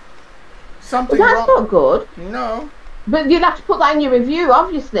 So something wrong. That's not good. No. But you'd have to put that in your review,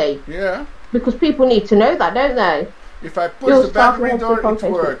 obviously. Yeah. Because people need to know that, don't they? If I push the battery door,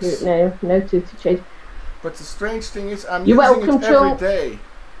 it works. No to change. But the strange thing is, I'm using it every day.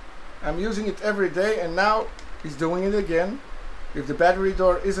 I'm using it every day, and now he's doing it again. If the battery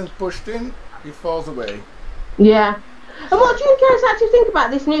door isn't pushed in, it falls away. Yeah. And what do you guys actually think about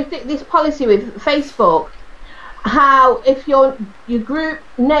this new this policy with Facebook? How if your group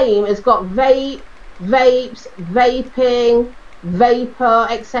name has got vapes, vaping, vapor,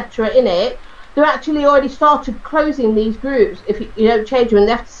 etc. in it, they're actually already started closing these groups if you don't change them. And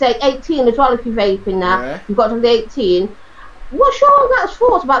they have to say 18 as well if you're vaping now. Yeah. You've got to have the 18. what's your guys'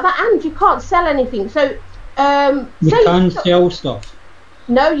 thoughts about that? And you can't sell anything. So, you can sell stuff.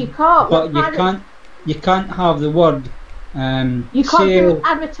 No, you can't. But you can't have the word you can't sale, do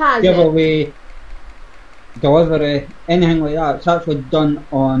advertising, giveaway, delivery, anything like that. It's actually done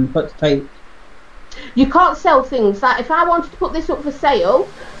on what's type. You can't sell things. Like if I wanted to put this up for sale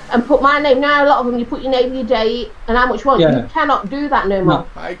and put my name, now a lot of them you put your name, your date, and how much you want. You cannot do that no more.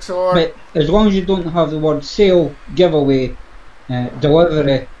 No. But as long as you don't have the word sale, giveaway,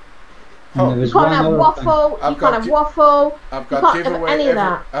 delivery. You can't have waffle. You can't have waffle. I've got giveaway. Any of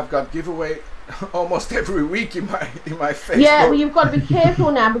that. I've got giveaway almost every week in my Facebook. Yeah, well you've got to be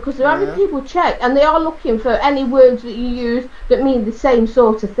careful now because there are many people check and they are looking for any words that you use that mean the same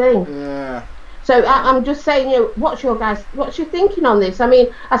sort of thing. Yeah. So I'm just saying, you know, what's your thinking on this? I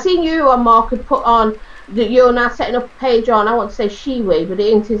mean, I seen you on Mark had put on that you're now setting up a page on. I want to say Shiwi, but it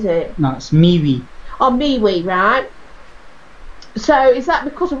ain't, is it? No, it's MeWe. Oh, MeWe, right? So is that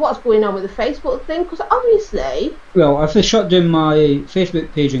because of what's going on with the Facebook thing? Because obviously... Well, if they shut down my Facebook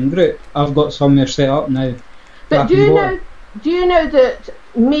page and group, I've got somewhere set up now. But do you know that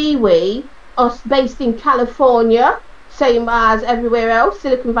MeWe are based in California, same as everywhere else,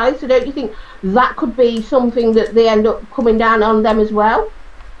 Silicon Valley? So don't you think that could be something that they end up coming down on them as well?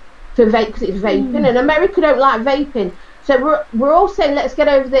 For vape, because it's vaping, and America don't like vaping. So we're all saying, let's get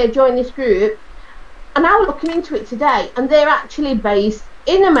over there, join this group. And I was looking into it today, and they're actually based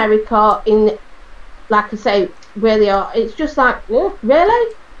in America, in, like I say, where they are. It's just like, oh,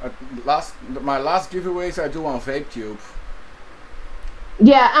 really? My last giveaways I do on VapeTube.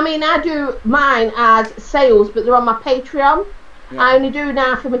 Yeah, I mean, I do mine as sales, but they're on my Patreon. Yeah. I only do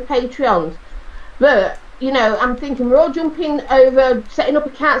now for my Patreons. But, you know, I'm thinking we're all jumping over, setting up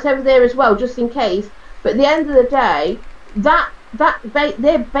accounts over there as well, just in case. But at the end of the day,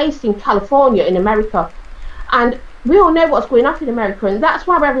 they're based in California, in America, and we all know what's going on in America, and that's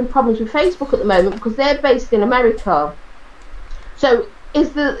why we're having problems with Facebook at the moment, because they're based in America. So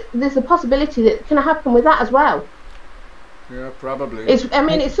there's a possibility that can happen with that as well. Yeah, probably. It's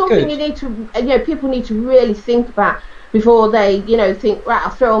something you need to, you know, people need to really think about before they, you know, think, right, I'll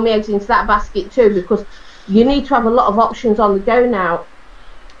throw all my eggs into that basket too, because you need to have a lot of options on the go now.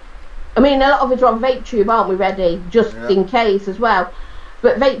 I mean, a lot of us are on VapeTube, aren't we, ready, just in case as well.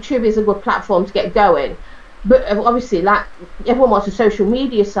 But VapeTube is a good platform to get going. But obviously, like, everyone wants a social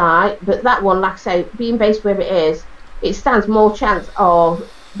media site, but that one, like I say, being based where it is, it stands more chance of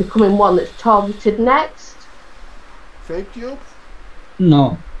becoming one that's targeted next. VapeTube?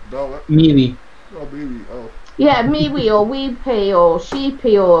 No. MeWe. Oh, MeWe, oh. Yeah, MeWe or Weepy or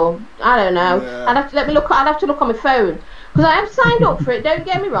Sheepy or, I don't know. Yeah. I'd have to look on my phone. Because I have signed up for it, don't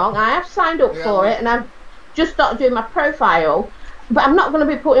get me wrong, I have signed up for it, and I've just started doing my profile, but I'm not going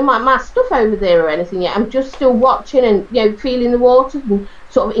to be putting my stuff over there or anything yet. I'm just still watching and, you know, feeling the waters and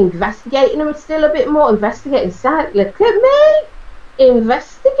sort of investigating them still a bit more, investigating silently. Look at me!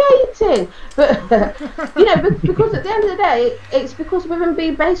 Investigating! But, you know, because at the end of the day, it's because of them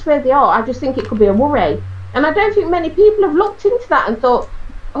being based where they are, I just think it could be a worry. And I don't think many people have looked into that and thought,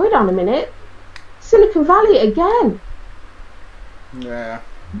 hold on a minute, Silicon Valley again. Yeah.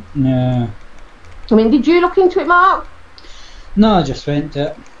 Yeah. I mean, did you look into it, Mark? No, I just went to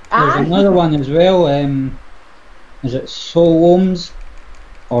it. There's another one as well. Is it Solom's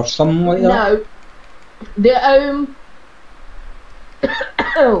or something like that? No.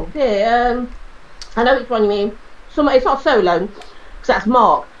 I know which one you mean. It's not Solon, because that's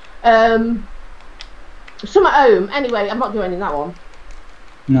Mark. Some at home. Anyway, I'm not doing that one.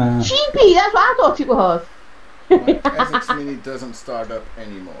 No. Sheepy, that's what I thought it was. My SX Mini doesn't start up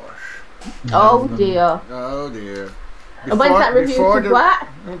anymore. Oh dear. Oh dear. And when's that review to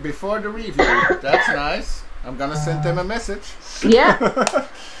what? Before the review. That's nice. I'm gonna send them a message. Yeah.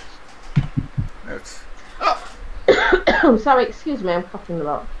 Oh. Sorry, excuse me, I'm coughing a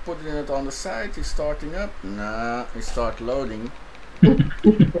lot. Putting it on the side, he's starting up. Nah, he start loading.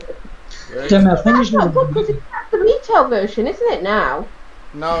 That's not good because it's the retail version, isn't it now?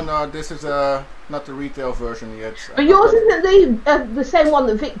 No, this is not the retail version yet. But yours isn't the same one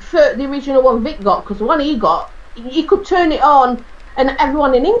that the original one Vic got, because the one he got, you could turn it on and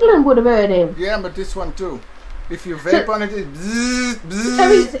everyone in England would have heard him. Yeah, but this one too. If you vape on it, it's bzzz, bzzz.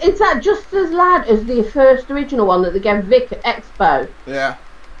 So is that just as loud as the first original one that they gave Vic at Expo? Yeah.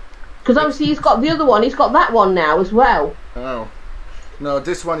 Because obviously he's got the other one, he's got that one now as well. Oh. No,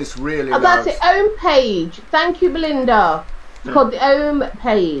 this one is really loud. That's it, Ohm Page. Thank you, Belinda. It's called the Ohm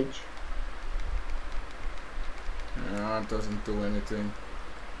Page. No, it doesn't do anything.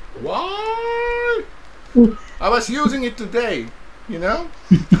 Why? I was using it today, you know?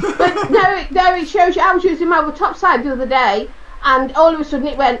 But no, it shows you. I was using my top side the other day, and all of a sudden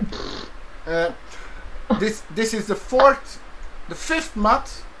it went. This is the fifth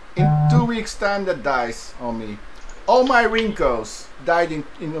month in 2 weeks time that dies on me. All my Rincos died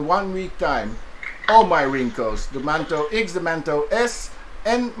in 1 week time. All my Rincos, the Manto X, the Manto S,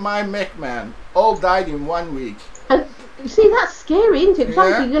 and my MacMan, all died in 1 week. And you see, that's scary, isn't it?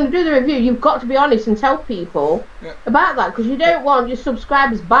 Because if you're going to do the review, you've got to be honest and tell people about that, because you don't want your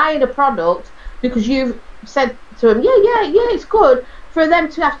subscribers buying a product because you've said to them, yeah, it's good, for them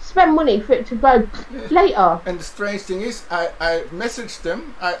to have to spend money for it to go later. And the strange thing is, I messaged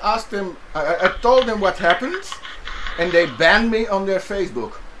them, I asked them, I told them what happened, and they banned me on their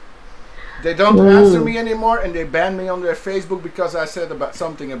Facebook. They don't answer me anymore, and they banned me on their Facebook because I said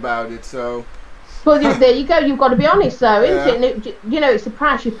something about it. So, well, there you go. You've got to be honest, though, isn't it? You know, it's the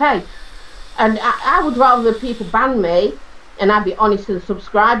price you pay. And I would rather people ban me, and I'd be honest to the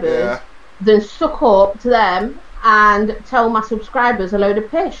subscribers, than suck up to them and tell my subscribers a load of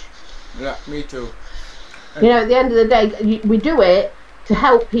pish. Yeah, me too. You know, at the end of the day, we do it to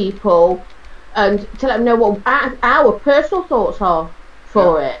help people and to let them know what our personal thoughts are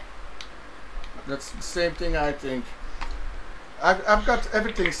for it. That's the same thing, I think. I've got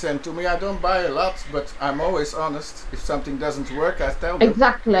everything sent to me. I don't buy a lot, but I'm always honest. If something doesn't work, I tell them.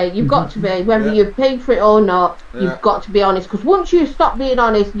 Exactly. You've got to be. Whether you've paid for it or not, you've got to be honest. Because once you stop being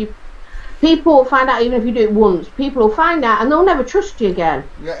honest, people will find out, even if you do it once, people will find out and they'll never trust you again.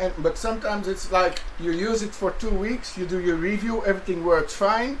 Yeah, but sometimes it's like you use it for 2 weeks, you do your review, everything works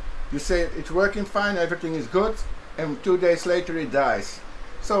fine. You say it's working fine, everything is good, and 2 days later it dies.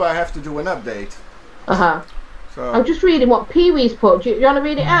 So I have to do an update. So I'm just reading what Pee-wee's put. Do you want to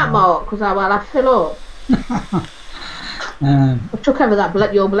read it out, Mark? Because I fill up. I took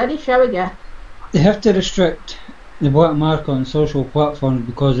over your bloody show again. They have to restrict the black market on social platforms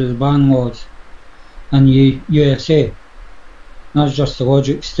because of the ban laws in USA. That's just the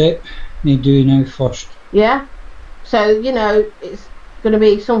logic step they do now first. Yeah. So, you know, it's going to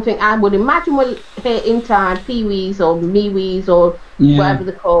be something I would imagine will hit in time. Pee-wees or me-wees or whatever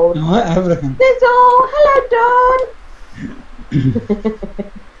they're called. No, everything. Dizzle! Hello, Dawn!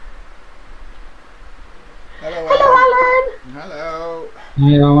 Hello, Alan! Hello.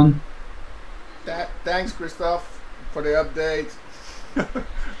 Hi, Alan. Thanks, Christoph, for the update.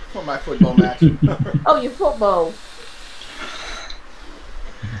 For my football match. Oh, your football.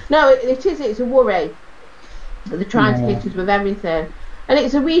 No, it's a worry. They're trying to hit us with everything. And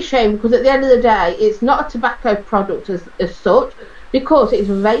it's a wee shame because at the end of the day, it's not a tobacco product as such, because it's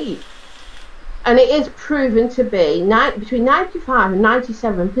vape. And it is proven to be between 95 and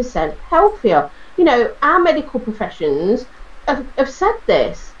 97% healthier. You know, our medical professions have said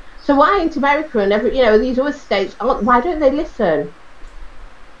this. So why in America and these other states, why don't they listen?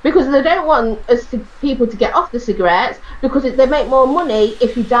 Because they don't want people to get off the cigarettes, because they make more money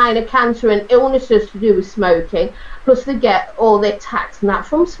if you die of cancer and illnesses to do with smoking, plus they get all their tax and that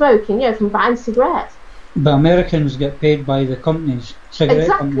from smoking, from buying cigarettes. But Americans get paid by the companies, cigarette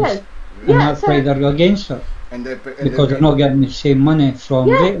companies, and that's why they're against it. Because they're not getting the same money from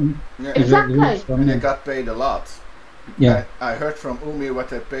vaping. Yeah, exactly. And they got paid a lot. Yeah. I heard from Umi what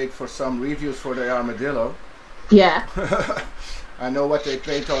they paid for some reviews for the Armadillo. Yeah. I know what they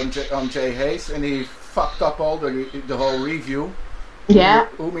paid on Jay Hayes, and he fucked up all the whole review. Yeah.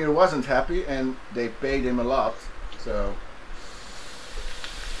 Umi wasn't happy, and they paid him a lot. So.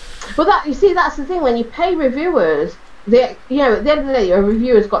 Well, that's the thing. When you pay reviewers, at the end of the day, a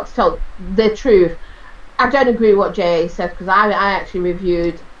reviewer's got to tell the truth. I don't agree with what Jay said, because I actually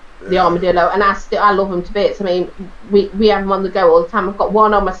reviewed the Armadillo, and I love them to bits. I mean, we have them on the go all the time. I've got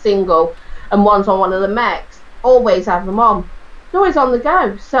one on my single, and one's on one of the mechs. Always have them on. It's always on the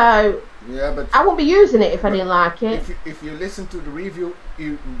go. So but I wouldn't be using it if I didn't like it. If you listen to the review,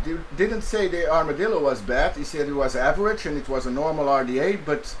 you didn't say the Armadillo was bad. He said it was average and it was a normal RDA,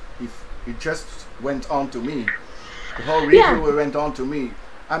 but it just went on to me. The whole review went on to me.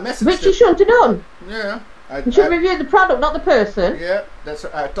 I messaged Which you shouldn't have done. Yeah. You should review the product, not the person. Yeah,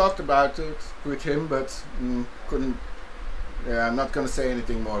 I talked about it with him, but couldn't. Yeah, I'm not going to say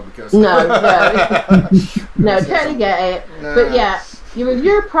anything more because... No, totally get it. No. But you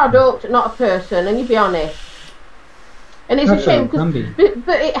review a product, not a person, and you be honest. And it's a shame,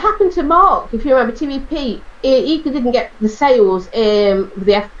 but it happened to Mark, if you remember, TVP. He didn't get the sales with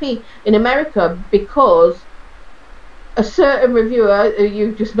the FP in America because a certain reviewer who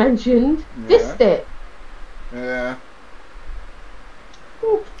you just mentioned dissed it. Yeah.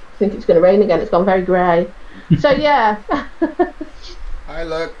 I think it's going to rain again. It's gone very grey. So Hi,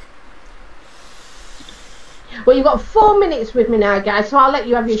 look. Well, you've got 4 minutes with me now, guys, so I'll let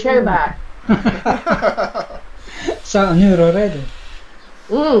you have your show back. sat an hour already.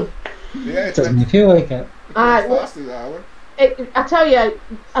 Yeah, it Doesn't went feel like it. fast this hour. I tell you,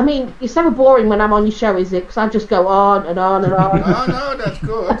 I mean, it's never boring when I'm on your show, is it? Because I just go on and on and on. No, that's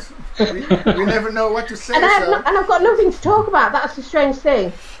good. We never know what to say. And I've got nothing to talk about. That's the strange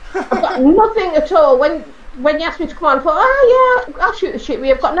thing. I've got nothing at all. When you asked me to come on, I thought, oh yeah, I'll shoot the shit with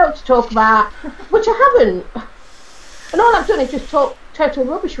you. I've got nothing to talk about, which I haven't. And all I've done is just talk total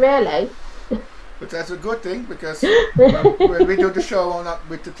rubbish, really. But that's a good thing, because when we do the show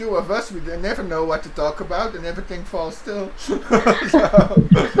with the two of us, we never know what to talk about and everything falls still.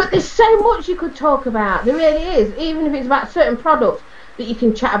 But there's so much you could talk about. There really is. Even if it's about certain products that you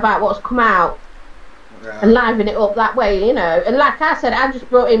can chat about what's come out and liven it up that way, you know. And like I said, I just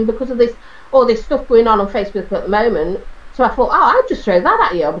brought in because of all this stuff going on Facebook at the moment. So I thought, I'll just throw that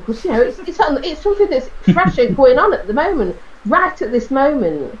at you because, you know, it's something that's fresh going on at the moment, right at this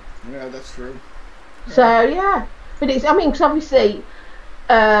moment. Yeah, that's true. So yeah, but it's, I mean, because obviously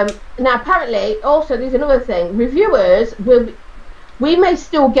now apparently also there's another thing. Reviewers we may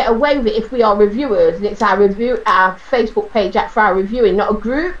still get away with it if we are reviewers, and it's our Facebook page for our reviewing, not a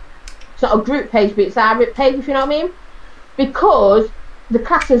group. It's not a group page, but it's our page, if you know what I mean. Because the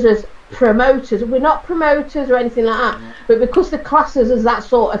classes as promoters, we're not promoters or anything like that, but because the classes as that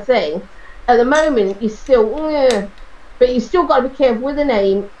sort of thing, at the moment you're still, but you still got to be careful with the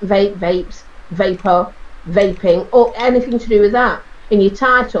name vapes, vapor, vaping, or anything to do with that in your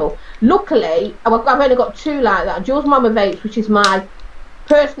title. Luckily, I've only got two like that. Jules Mama Vapes, which is my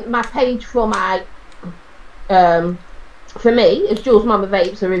page for my for me, it's Jules Mama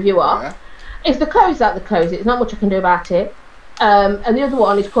Vapes, a reviewer. Yeah. If they close that, they close it. There's not much I can do about it. And the other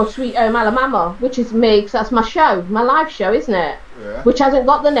one is called Sweet Home Alabama, which is me, because that's my show, my live show, isn't it? Yeah. Which hasn't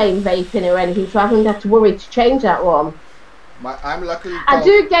got the name Vape in it or anything, so I haven't had to worry to change that one. I'm luckily I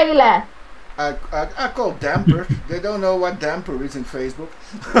do Gala. I call Damper. They don't know what Damper is in Facebook.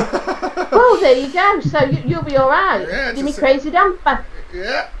 Well, there you go. So you'll be all right. Yeah, Dimi Crazy Damper.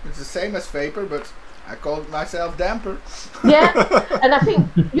 Yeah, it's the same as Vapor, but I call myself Damper. Yeah, and I think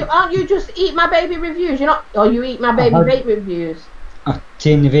aren't you just EatMaBB reviews? You're not, or you EatMaBB Vape reviews. I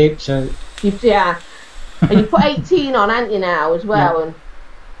turn the vapes out. Yeah, and you put 18 on, aren't you now as well?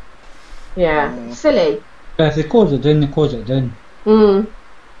 Yeah. And silly. But if they close it down, they close it down.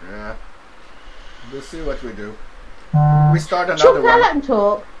 Yeah. We'll see what we do. We start another one. Let them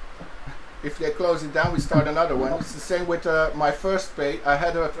talk. If they close it down, we start another one. It's the same with my first page. I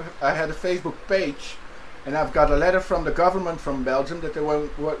had a Facebook page, and I've got a letter from the government from Belgium that they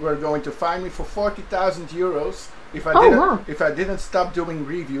were going to fine me for 40,000 euros if I didn't stop doing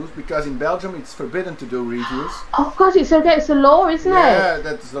reviews, because in Belgium it's forbidden to do reviews. Oh God, it's against the law, isn't it? Yeah,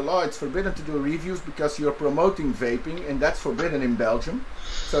 that's the law. It's forbidden to do reviews because you're promoting vaping, and that's forbidden in Belgium.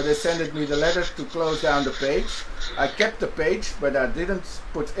 So they sent me the letter to close down the page. I kept the page, but I didn't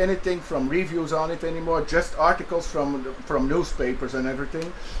put anything from reviews on it anymore. Just articles from newspapers and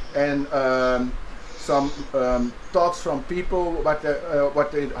everything, and some thoughts from people,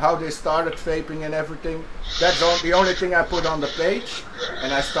 how they started vaping and everything. That's the only thing I put on the page.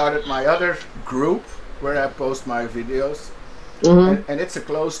 And I started my other group where I post my videos, and it's a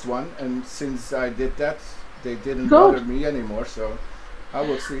closed one. And since I did that, they didn't bother me anymore. So I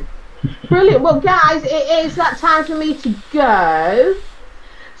will see. Brilliant. Well, guys, it is that time for me to go.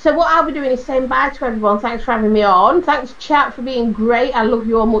 So what I'll be doing is saying bye to everyone. Thanks for having me on. Thanks, chat, for being great. I love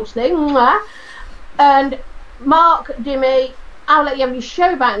you all much. And Mark, Dimi, I'll let you have your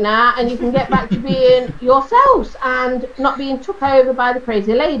show back now, and you can get back to being yourselves and not being took over by the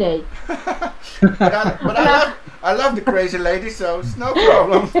crazy lady. I love the crazy lady, so it's no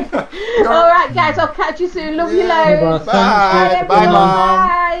problem. All right, guys, I'll catch you soon. Love you loads. Bye. Bye,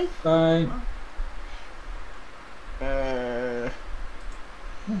 Mom. Bye.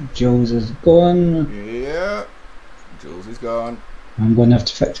 Jules is gone. Yeah, Jules is gone. I'm going to have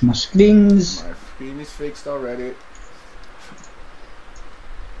to fix my screens. My screen is fixed already.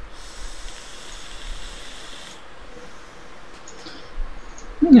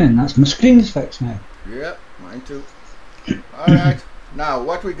 Yeah, and that's my screen's fixed now. Yeah, mine too. Alright, now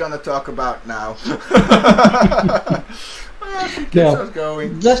what we gonna talk about now? Keeps us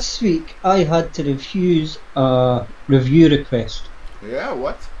going. This week I had to refuse a review request. Yeah,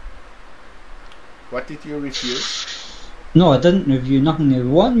 what? What did you refuse? No, I didn't review nothing they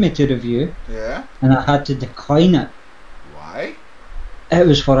wanted me to review. Yeah. And I had to decline it. Why? It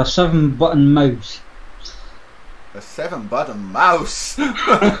was for a 7-button mouse. A 7-button mouse.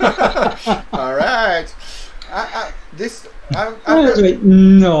 Alright.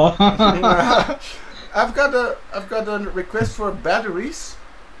 No. I've got a request for batteries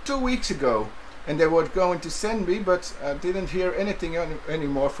 2 weeks ago, and they were going to send me, but I didn't hear anything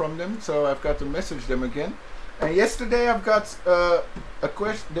anymore from them, so I've got to message them again. And yesterday I've got a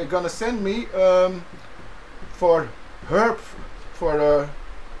question. They're gonna send me for herb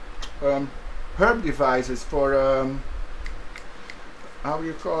devices for how do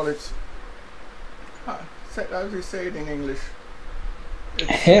you call it? How do you say it in English?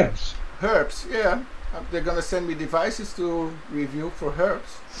 Herbs. Herbs, yeah. They're gonna send me devices to review for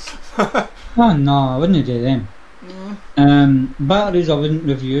herbs. Oh no, I wouldn't do them. Batteries I wouldn't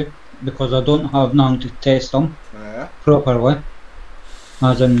review because I don't have nothing to test them properly,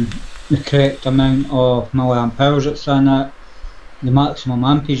 as in the correct amount of milliamp hours it's in it, the maximum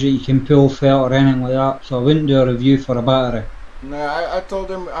ampage that you can pull for it or anything like that, so I wouldn't do a review for a battery. No, I told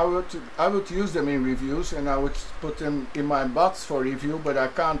them I would use them in reviews, and I would put them in my box for review, but I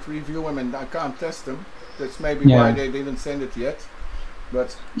can't review them and I can't test them. That's maybe why they didn't send it yet.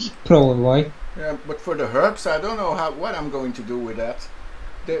 But probably why. Yeah, but for the herbs, I don't know what I'm going to do with that.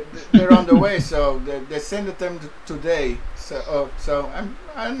 They're on the way, so they sent it them today. So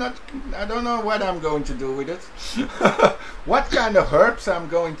I don't know what I'm going to do with it. What kind of herbs I'm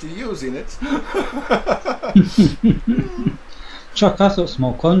going to use in it? Chuck, I thought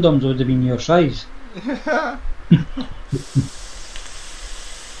small condoms would have been your size.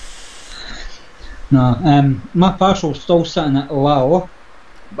 No, my parcel's still sitting at Lao.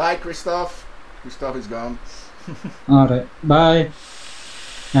 Bye, Christoph. Christoph is gone. Alright, bye.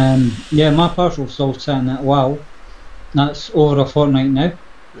 Yeah, my parcel's still sitting at Lao. That's over a fortnight now.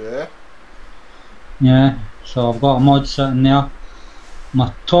 Yeah. Yeah, so I've got a mod sitting there.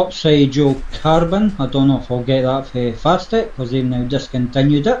 My topside Joe Carbon, I don't know if I'll get that for Fastec because they've now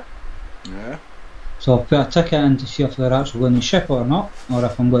discontinued it. Yeah. So I'll put a ticket in to see if they're actually going to ship it or not, or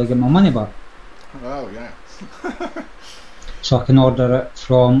if I'm going to get my money back. Oh yeah. So I can order it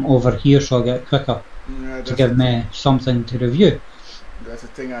from over here so I get it quicker to give me something to review. That's the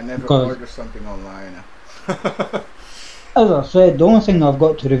thing, I never order something online. As I said, the only thing I've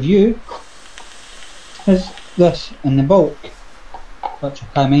got to review is this in the bulk, which I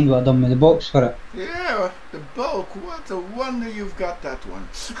can't mind what I've done with the box for it. Yeah, the bulk, what a wonder you've got that one.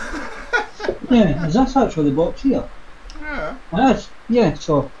 Yeah, is this actually the box here? Yeah. It is, yeah,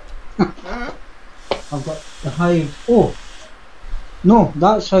 so I've got the Hive. Oh, no,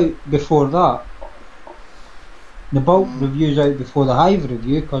 that's out before that. The bulk review's out before the Hive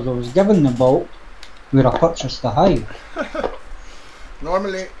review because I was given the bulk where I purchased the Hive.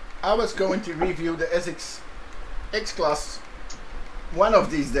 Normally I was going to review the SX X-Class one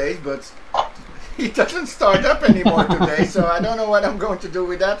of these days, but he doesn't start up anymore today, so I don't know what I'm going to do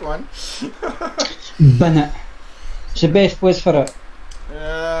with that one. Bin it. It's the best place for it.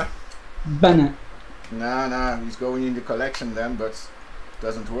 Bin it. Nah, he's going in the collection then, but it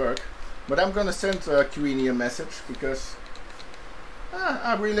doesn't work. But I'm gonna send Queenie a message because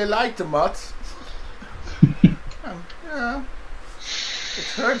I really like the mod. Yeah, it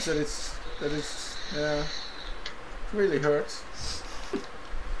hurts that it's it really hurts.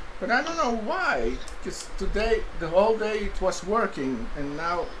 But I don't know why, because today, the whole day it was working and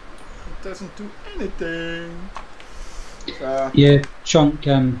now it doesn't do anything. Yeah, Chunk,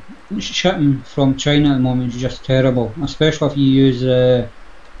 shipping from China at the moment is just terrible, especially if you use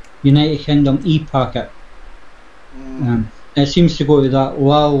United Kingdom e-packet. It seems to go to that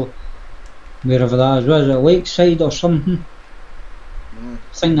Lal, wherever that is, was it Lakeside or something? I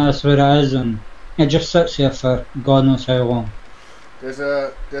think that's where it is, and it just sits here for God knows how long. There's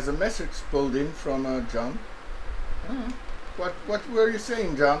a message pulled in from John. What were you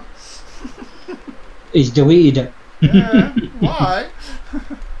saying, John? He's deleted it. Yeah, why?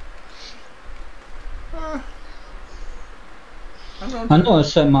 I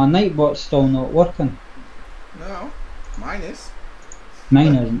noticed that my Nightbot's still not working. No, mine is.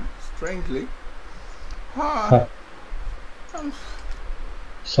 Mine isn't. Strangely.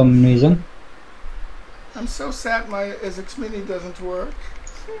 Some reason. I'm so sad my SX Mini doesn't work.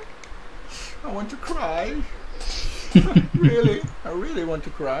 I want to cry. Really, I really want to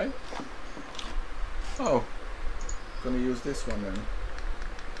cry. Oh, gonna use this one then.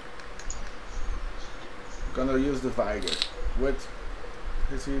 Gonna use the Viger. Wet.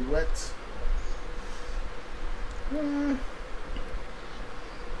 Is he wet? The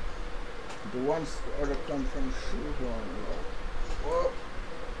ones that come from shoe.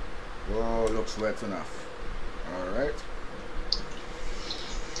 Whoa, looks wet enough. Alright.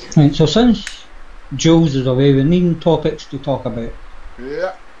 Right, so since Jules is away, we're needing topics to talk about.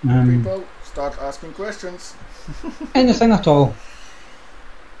 Yeah, people start asking questions. Anything at all.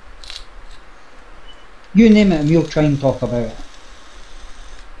 You name it and we'll try and talk about it.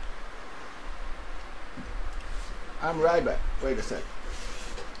 I'm right back. Wait a sec.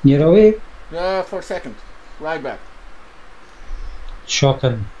 You're away? Yeah, for a second. Right back.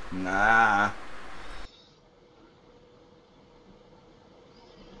 Shocking. Nah.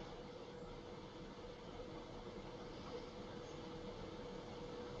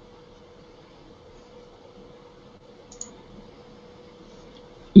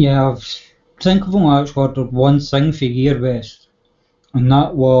 Yeah, I think I've only actually ordered one thing for Gearbest, and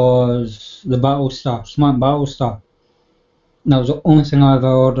that was the Battlestar, Smart Battlestar. That was the only thing I ever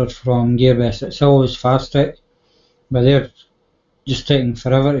ordered from Gearbest. It's always Fast Track, but they're just taking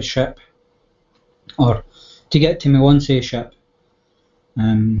forever to ship, or to get to me once they ship. So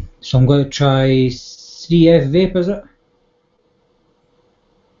I'm going to try 3F Vape, is it?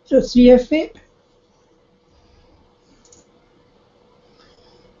 Is it 3F Vape?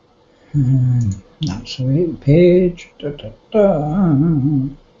 That's the right page.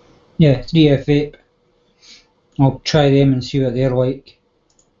 Yeah, 3F Vape. I'll try them and see what they're like.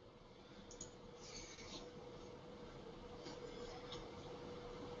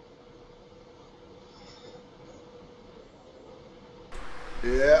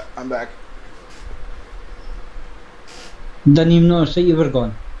 Yeah, I'm back. Didn't even notice that you were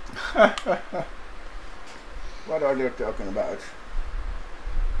gone. What are they talking about?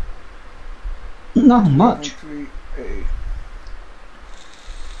 Not much. 3A.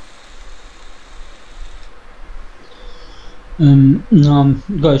 No, I'm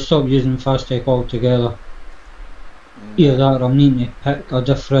going to stop using FastTech altogether. Either that or I'm needing to pick a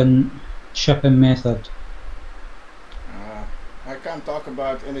different shipping method. I can't talk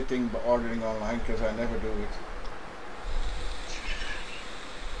about anything but ordering online because I never do it.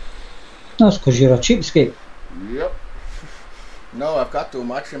 That's because you're a cheapskate. Yep. No, I've got too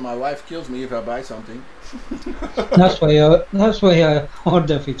much and my wife kills me if I buy something. That's why I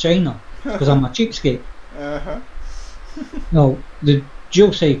order for China, because I'm a cheapskate. Uh-huh. No, the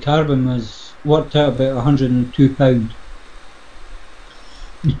dual side carbon was worked out about £102.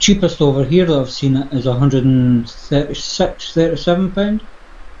 The cheapest over here that I've seen it is £137.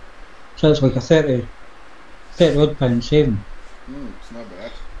 So it's like a 30 odd pound saving. It's not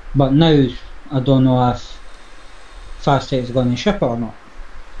bad. But now I don't know if FastTech is going to ship it or not.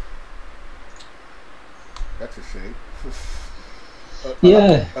 That's a shame.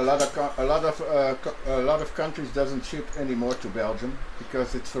 Yeah. A lot of countries doesn't ship anymore to Belgium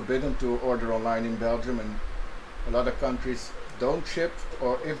because it's forbidden to order online in Belgium, and a lot of countries don't ship,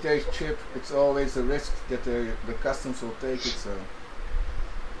 or if they ship, it's always a risk that the customs will take it. So,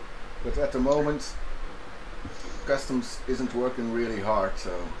 but at the moment, customs isn't working really hard,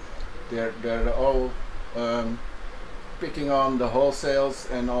 so they're all picking on the wholesales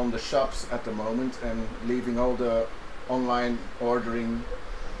and on the shops at the moment, and leaving all the online ordering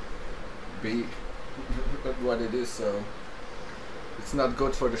be what it is. So it's not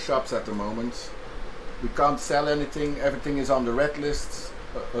good for the shops at the moment. We can't sell anything. Everything is on the red lists.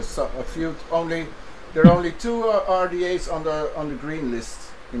 There are only two RDAs on the green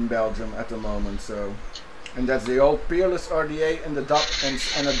list in Belgium at the moment. So, and that's the old Peerless RDA and the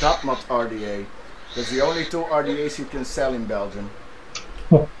and a DAPMAT RDA. That's the only two RDAs you can sell in Belgium.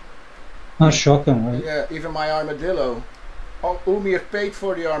 Oh, that's shocking, right? Yeah, even my Armadillo. Umir paid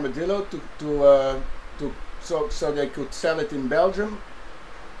for the Armadillo so they could sell it in Belgium,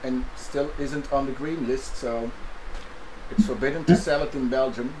 and still isn't on the green list. So it's forbidden to sell it in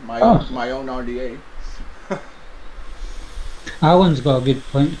Belgium. My own RDA. Alan's got a good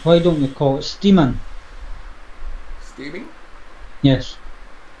point. Why don't we call it steaming? Steaming? Yes.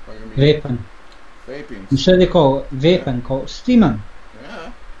 What do you mean? Vaping. Vaping. Instead they call it vaping, call it steaming.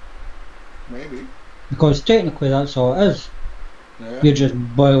 Yeah. Maybe. Because technically that's all it is. Yeah. You're just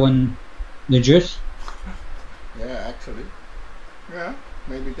boiling the juice. Yeah, actually. Yeah,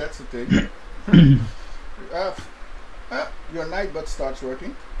 maybe that's the thing. Your Nightbot starts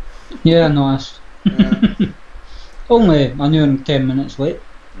working. Yeah, I noticed. Yeah. Only an hour and 10 minutes late.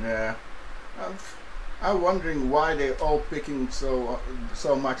 Yeah. I'm wondering why they're all picking so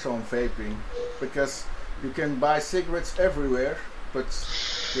much on vaping, because you can buy cigarettes everywhere, but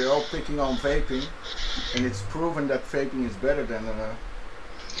they're all picking on vaping, and it's proven that vaping is better than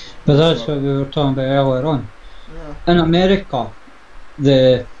but that's what we were talking about earlier on. Yeah. In America,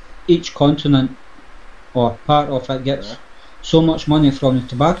 each continent or part of it gets so much money from the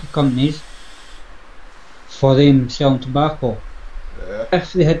tobacco companies for them selling tobacco. Yeah.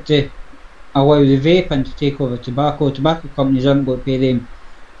 If they had to allow the vaping to take over tobacco companies aren't going to pay them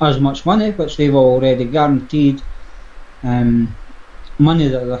as much money, which they've already guaranteed money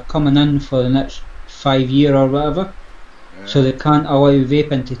that they're coming in for the next 5 years or whatever. Yeah. So they can't allow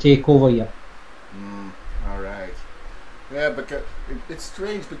vaping to take over yet. Alright. Yeah, because it's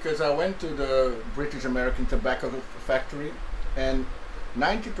strange because I went to the British American tobacco factory, and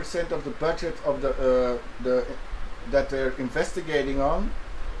 90% of the budget of the that they're investigating on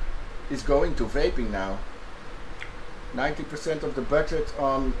is going to vaping now. 90% of the budget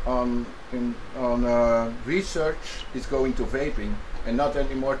on research is going to vaping and not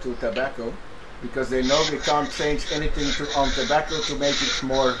anymore to tobacco, because they know they can't change anything on tobacco to make it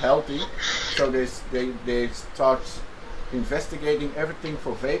more healthy. So they start investigating everything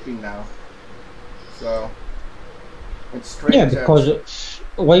for vaping now. So it's strange. Yeah, because it's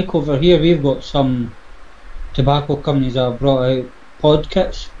like over here we've got some tobacco companies that have brought out pod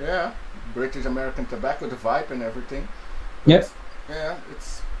kits. Yeah, British American Tobacco, the Vibe and everything. Yep. Yeah,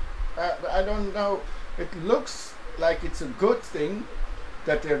 it's I don't know. It looks like it's a good thing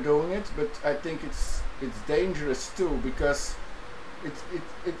that they're doing it, but I think it's dangerous too, because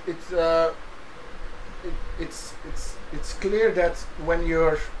it's clear that when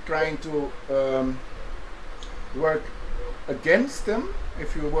you're trying to work against them,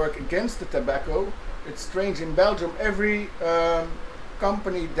 if you work against the tobacco, it's strange. In Belgium, every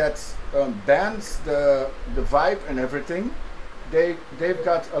company that bans the Vibe and everything, they've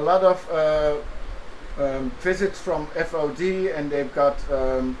got a lot of visits from FOD, and they've got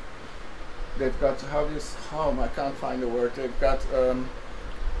I can't find the word. They've got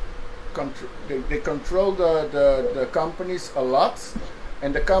they control the companies a lot,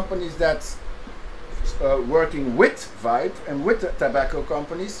 and the companies that working with Vibe and with the tobacco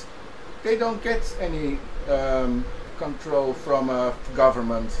companies, they don't get any control from a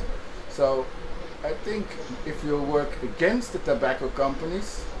government. So I think if you work against the tobacco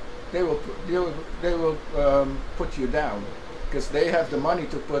companies, they will put you down, because they have the money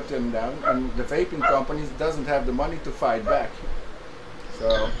to put them down, and the vaping companies doesn't have the money to fight back.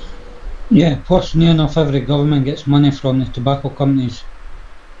 So yeah, plus near enough every government gets money from the tobacco companies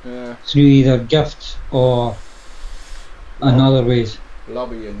through either gifts or in other ways.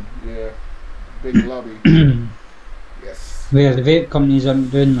 Lobbying, yeah, big lobby. Yes. Where the vape companies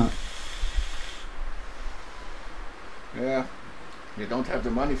aren't doing that. Yeah, they don't have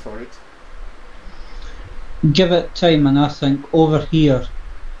the money for it. Give it time, and I think over here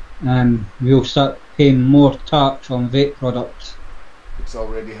we'll start paying more tax on vape products. It's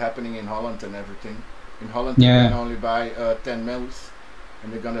already happening in Holland and everything. In Holland you can only buy 10 mils,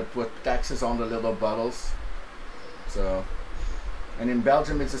 and they're gonna put taxes on the little bottles. So, and in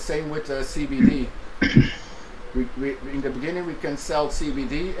Belgium it's the same with CBD. we in the beginning we can sell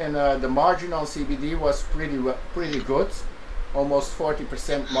CBD, and the margin on CBD was pretty good. Almost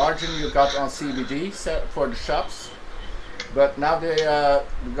 40% margin you got on CBD for the shops. But now they're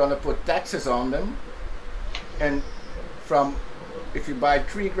gonna put taxes on them, and if you buy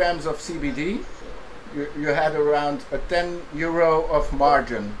 3 grams of CBD, you had around a €10 of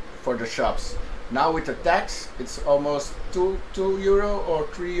margin for the shops. Now with the tax, it's almost €2 or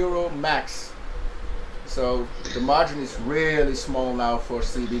 €3 max. So the margin is really small now for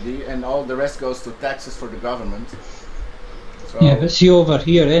CBD, and all the rest goes to taxes for the government. So yeah, but see over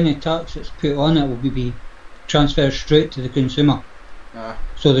here, any tax that's put on it will be transferred straight to the consumer.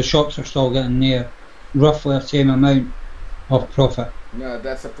 So the shops are still getting their roughly the same amount of profit. No,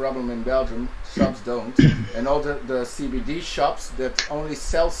 that's a problem in Belgium. Shops don't, and all the CBD shops that only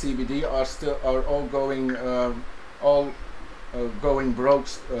sell CBD are all going going broke,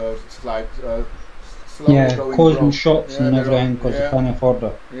 slowly going closing broke. shops and everything because they can't afford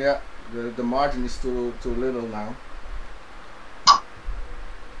it. Yeah, the margin is too little now.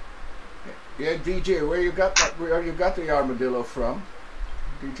 Yeah, DJ, where you got the armadillo from?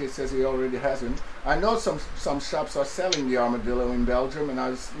 DJ says he already has it. I know some shops are selling the armadillo in Belgium, and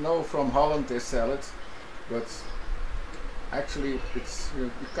I know from Holland they sell it, but actually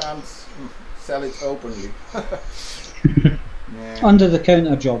you can't sell it openly. Yeah. Under the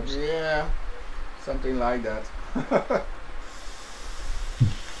counter jobs. Yeah, something like that.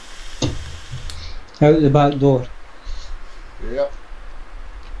 Out the back door. Yep.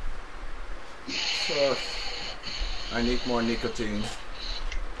 So I need more nicotine.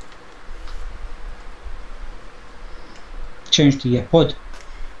 Change to your pod.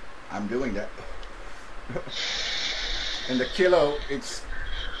 I'm doing that. And the kilo, it's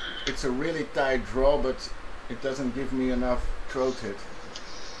a really tight draw, but it doesn't give me enough throat hit.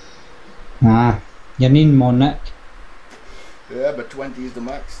 You need more neck. Yeah, but 20 is the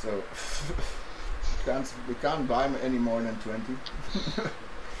max, so we can't buy any more than 20.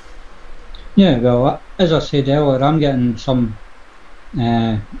 Yeah, well, as I said earlier, I'm getting some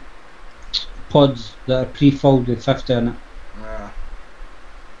pods that are pre-filled with 50 in it. Yeah.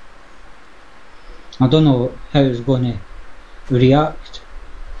 I don't know how it's going to react.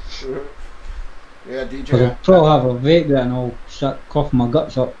 Yeah, Because DJ. I'll probably have a vape there and I'll start coughing my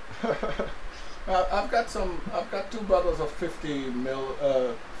guts up. I've got 2 bottles of 50 mil,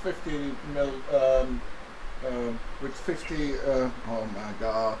 with 50. Oh my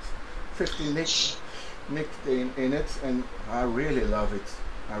God, 50 nicotine in it, and I really love it.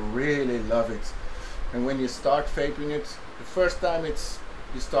 I really love it. And when you start vaping it, the first time you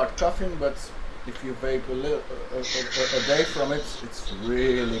start coughing, but if you vape a day from it, it's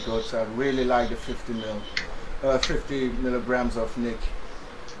really good. So I really like the 50 milligrams of nic.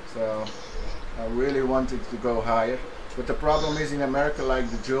 So I really wanted to go higher, but the problem is in America, like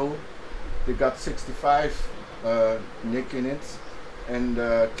the Juul, they got 65 nic in it, and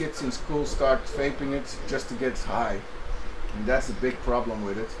kids in school start vaping it just to get high, and that's a big problem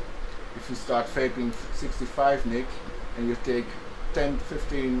with it. If you start vaping 65 nic and you take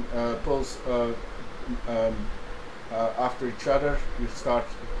 10-15 pulls after each other, you start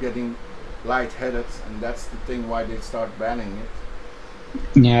getting lightheaded, and that's the thing why they start banning it.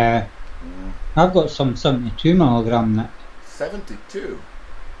 Yeah. I've got some 72 milligram nic. 72.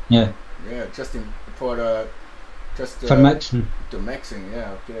 Yeah. Yeah, just for mixing. To mixing,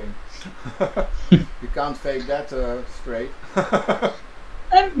 yeah, okay. You can't fake that straight.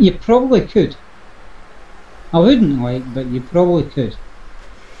 You probably could. I wouldn't but you probably could.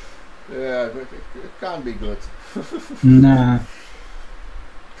 Yeah, but it can't be good. Nah.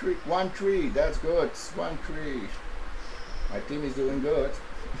 1 3, that's good. 1 3. My team is doing good.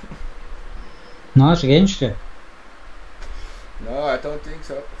 No, that's against you. No, I don't think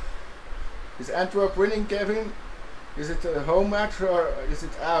so. Is Antwerp winning, Kevin? Is it a home match or is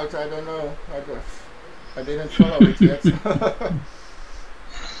it out? I don't know. I didn't follow it yet.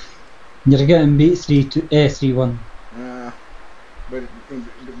 You're getting beat 3-1. But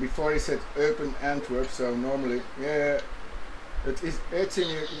before he said open Antwerp, so normally, yeah, it's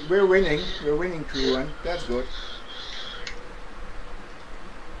in. We're winning 3-1. That's good.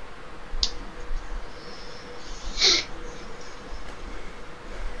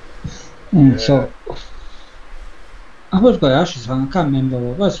 Yeah. So I was going to ask you something, I can't remember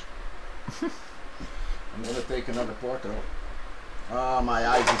what it was. I'm gonna take another porto. Ah, my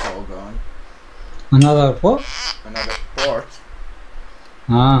eyes is all gone. Another what? Another port.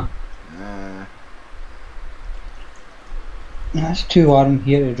 Ah. It's too warm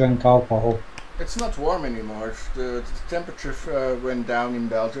here to drink alcohol. It's not warm anymore. The temperature went down in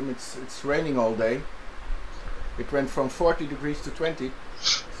Belgium. It's raining all day. It went from 40 degrees to 20,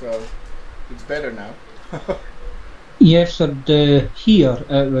 so it's better now. Yesterday here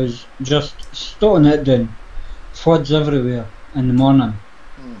it was just starting it down, floods everywhere in the morning,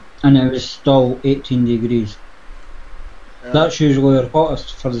 and it was still 18 degrees. That's usually our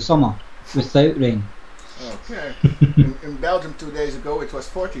hottest for the summer, without rain. Okay. in Belgium 2 days ago it was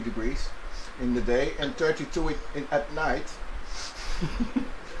 40 degrees in the day and 32 at night.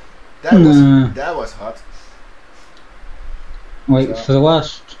 That was hot. Like for the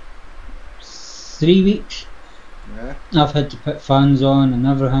last 3 weeks, I've had to put fans on and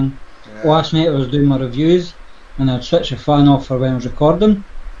everything. Last night I was doing my reviews and I'd switch the fan off for when I was recording.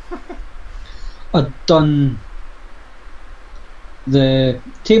 I'd done the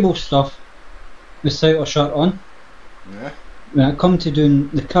table stuff without a shirt on. When it come to doing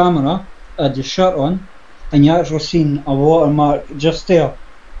the camera, I had the shirt on and you actually seen a watermark just there.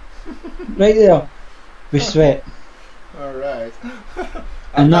 Right there, with sweat. Alright.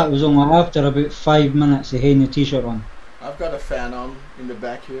 And that was only after about 5 minutes of having the t-shirt on. I've got a fan on in the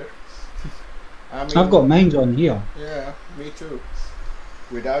back here. I mean, I've got mine on here. Yeah, me too.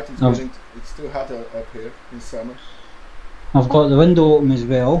 Without it, it's too hot up here in summer. I've got the window open as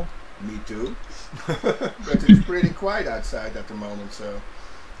well. Me too. But it's pretty quiet outside at the moment. So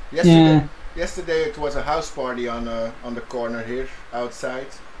yesterday it was a house party on the corner here outside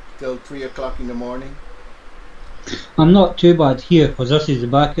till 3 o'clock in the morning. I'm not too bad here because this is the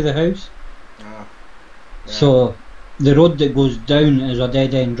back of the house. So the road that goes down is a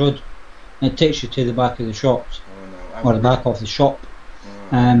dead end road. It takes you to the back of the shops, or the back of the shop.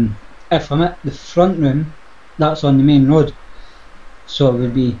 If I'm at the front room, that's on the main road, so it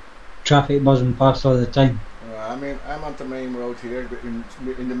would be traffic buzzing past all the time. I mean, I'm on the main road here, in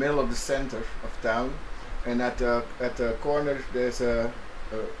the middle of the center of town, and at the corner there's a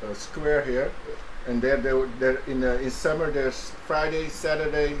square here, and there in summer there's Friday,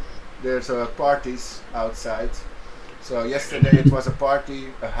 Saturday, there's parties outside. So yesterday it was a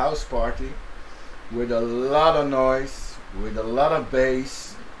house party, with a lot of noise, with a lot of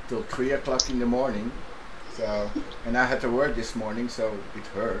bass, till 3 o'clock in the morning. So, and I had to work this morning, so it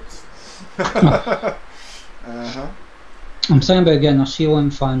hurts. I'm thinking about getting a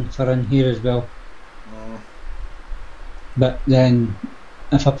ceiling fan for in here as well. But then,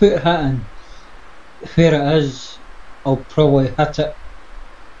 if I put it in where it is, I'll probably hit it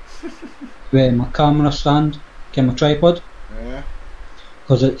with my camera stand, my tripod. Yeah.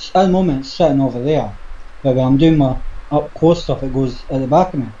 Because it's at the moment it's sitting over there, but when I'm doing my up close stuff, it goes at the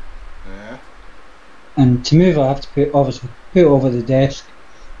back of me. Yeah. And to move it, I have to obviously put it over the desk,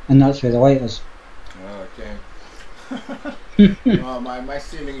 and that's where the light is. Okay. Well, my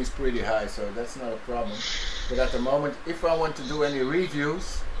ceiling is pretty high, so that's not a problem. But at the moment, if I want to do any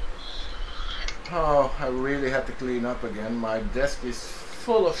reviews, I really have to clean up again. My desk is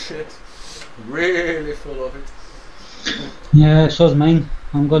full of shit, really full of it. Yeah, so's mine.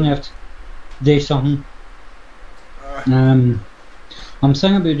 I'm gonna have to do something. I'm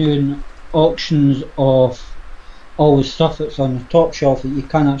thinking about doing auctions of all the stuff that's on the top shelf that you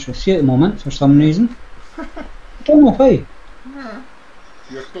can't actually see at the moment for some reason. I don't know why. Yeah.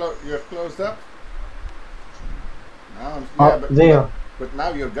 You're closed up? Now Up there. But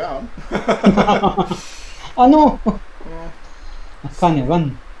now you're gone. I know. I can't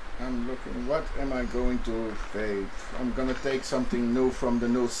run. I'm looking, what am I going to vape? I'm gonna take something new from the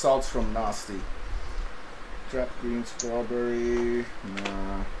new salts from Nasty. Trap green strawberry.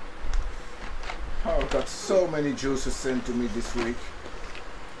 Nah. Oh, I've got so many juices sent to me this week.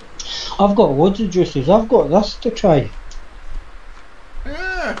 I've got loads of juices. I've got this to try.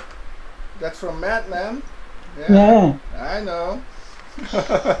 Yeah, that's from Madman. Yeah. I know.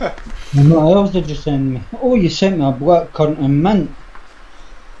 And what else did you send me? Oh, you sent me a black currant and mint.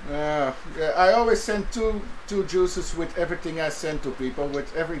 Yeah, I always send two juices with everything I send to people,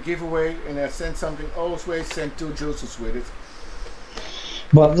 with every giveaway, and I send something, always send 2 juices with it.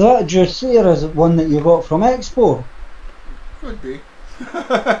 But that juice here is one that you got from Expo. Could be.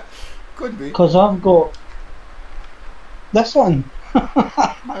 Could be. Because I've got this one.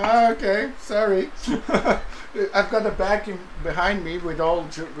 Okay, sorry. I've got a bag behind me with all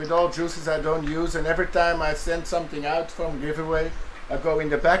juices I don't use, and every time I send something out from giveaway, I go in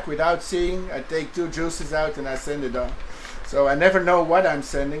the back without seeing, I take 2 juices out and I send it on. So I never know what I'm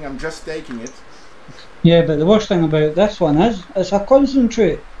sending, I'm just taking it. Yeah, but the worst thing about this one is, it's a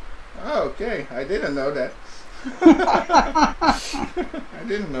concentrate. Oh, okay, I didn't know that. I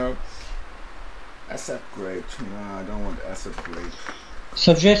didn't know. Acid grape. No, I don't want acid grape.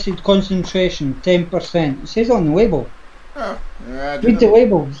 Suggested concentration 10%. It says on the label. Oh, yeah, read the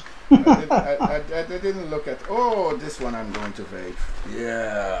labels. I didn't look at. Oh, this one I'm going to vape.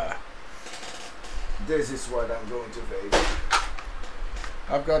 Yeah, this is what I'm going to vape.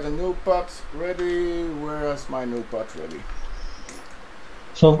 I've got a new pot ready. Where is my new pot ready?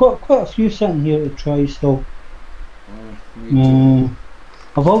 So I've got quite a few sitting here to try still. Me too.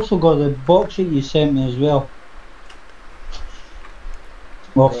 I've also got the box that you sent me as well.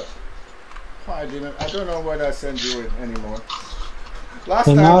 I don't know what I sent you anymore. Last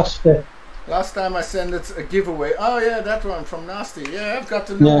time I sent it a giveaway. Oh yeah, that one from Nasty. Yeah, I've got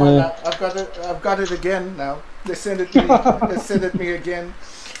the new one now. I've got it again now. They sent it me. They sent it me again.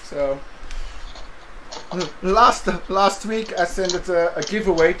 So last week I sent it a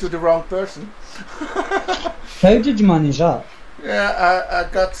giveaway to the wrong person. How did you manage that? Yeah,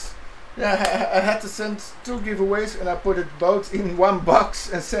 I had to send 2 giveaways, and I put it both in one box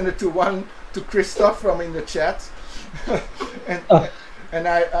and send it to one to Christoph from in the chat. And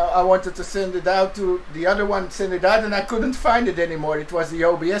I wanted to send it out to the other one, send it out, and I couldn't find it anymore. It was the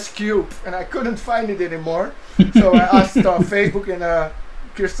OBS cube, and I couldn't find it anymore. So I asked on Facebook, and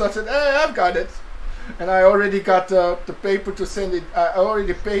Christoph said, "Hey, I've got it." And I already got the paper to send it. I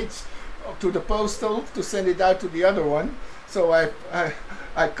already paid to the postal to send it out to the other one. So I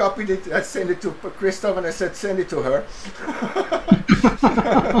copied it, I sent it to Christoph, and I said send it to her.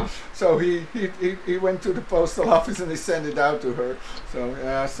 So he went to the postal office and he sent it out to her. So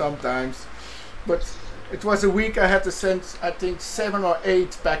yeah, sometimes. But it was a week I had to send, I think, 7 or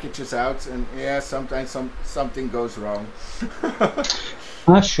 8 packages out, and yeah, sometimes something goes wrong.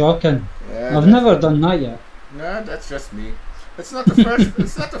 That's shocking. Yeah, I've never done that yet. No, that's just me. It's not the first.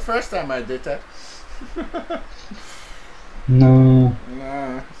 It's not the first time I did that. No.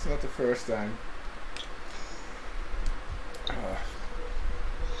 No, it's not the first time.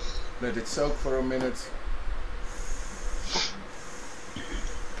 Let it soak for a minute.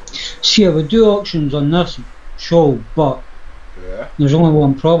 See, I would do auctions on this show, but Yeah. there's only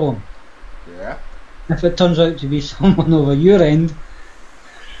one problem. Yeah. If it turns out to be someone over your end,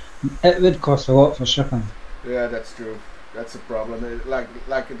 it would cost a lot for shipping. Yeah, that's true. That's a problem.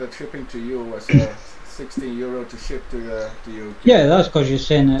 Like the shipping to you was €16 to ship to you. Yeah, that's because you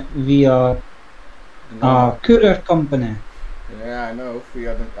sent it via a courier company. Yeah, I know.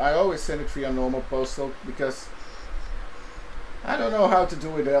 I always send it via normal postal because I don't know how to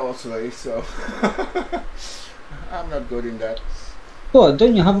do it elsewhere, so I'm not good in that. What,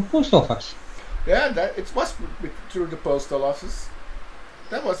 don't you have a post office? Yeah, that it was through the postal office.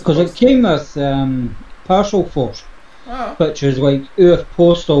 That was Because it came with Parcel Force, which is like our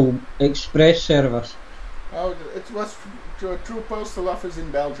postal express service. Oh, it was through postal office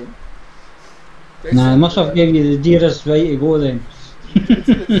in Belgium. They must have given you the dearest right to go then.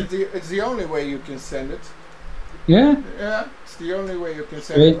 it's the only way you can send it. Yeah? Yeah, it's the only way you can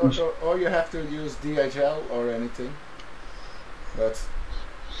send it. Or you have to use DHL or anything. But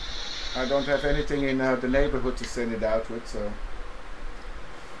I don't have anything in the neighborhood to send it out with, so.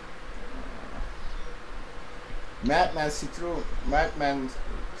 Madman Citron, Madman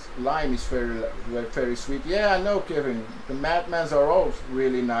Lime is very sweet. Yeah, I know, Kevin. The Madmans are all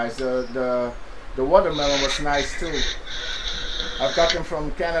really nice. The watermelon was nice too. I've got them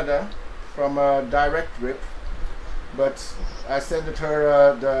from Canada, from a direct rip. But I sent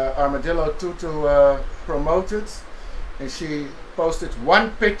her the Armadillo 2 to promote it, and she posted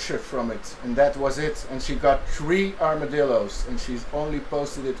one picture from it, and that was it. And she got 3 armadillos, and she's only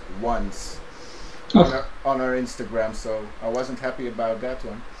posted it once on her Instagram. So I wasn't happy about that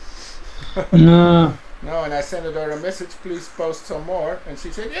one. No. No, and I sent her a message, please post some more, and she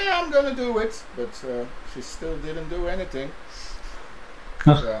said, yeah, I'm gonna do it, but she still didn't do anything.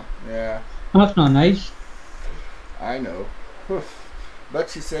 So, yeah. That's not nice. I know. But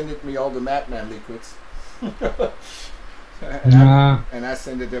she sent me all the Madman liquids. and I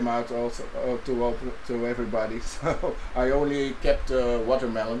sent them out also to everybody. So I only kept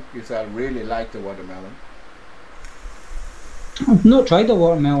watermelon because I really like the watermelon. I've not tried the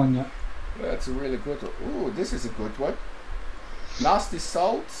watermelon yet. That's a really good one. Ooh, this is a good one. Nasty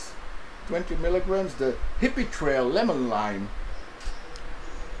Salt, 20 milligrams. The Hippie Trail Lemon Lime.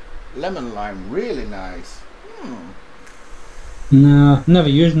 Lemon Lime, really nice. No, never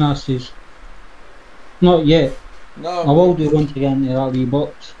used Nasties. Not yet. No. I will do once again into that wee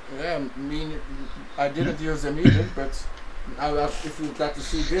box. Yeah, I didn't use them either, but if you'd like to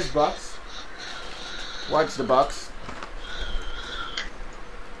see this box, watch the box.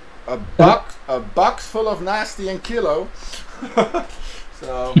 A box full of Nasty and Kilo.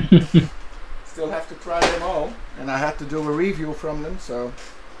 So still have to try them all, and I had to do a review from them. So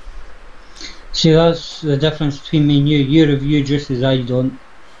see, that's the difference between me and you. You review juices, I don't.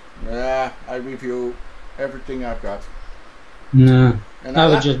 Yeah, I review everything I've got. No, and I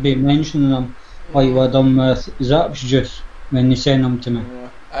would just be mentioning them like what done with Zap's juice when they send them to me. Yeah,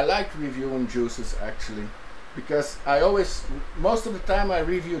 I like reviewing juices actually, because most of the time I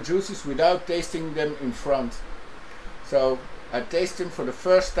review juices without tasting them in front. So I taste them for the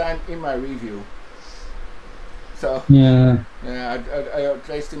first time in my review. So yeah, I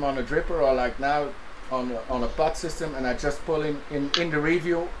taste them on a dripper or like now on a pot system, and I just pull in the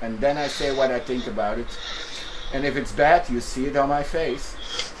review, and then I say what I think about it. And if it's bad, you see it on my face.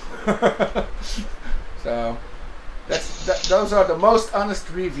 So those are the most honest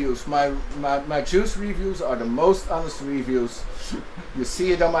reviews. My juice reviews are the most honest reviews. You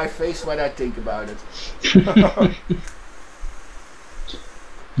see it on my face what I think about it.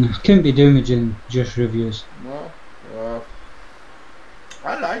 Couldn't be damaging juice reviews. Well,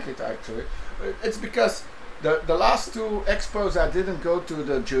 I like it actually. It's because the last 2 expos I didn't go to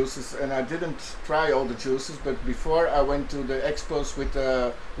the juices, and I didn't try all the juices. But before I went to the expos with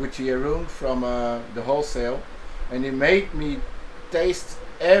Jeroen from the wholesale, and he made me taste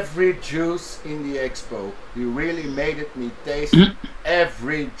every juice in the expo. He really made me taste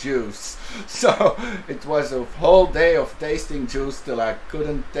every juice. So it was a whole day of tasting juice till I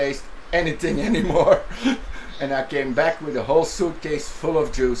couldn't taste anything anymore. And I came back with a whole suitcase full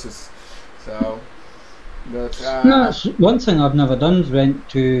of juices. So, but no, one thing I've never done is went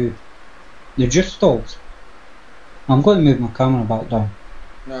to the juice stalls. I'm going to move my camera back down.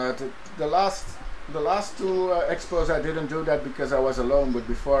 No, the last 2 expos I didn't do that because I was alone. But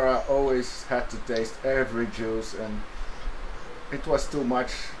before I always had to taste every juice, and it was too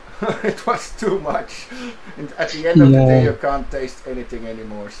much. It was too much. And at the end of the day, you can't taste anything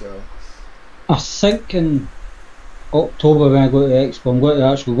anymore. So I think in October when I go to the expo, I'm going to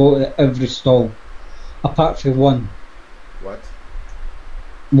actually go to every stall, apart from one. What?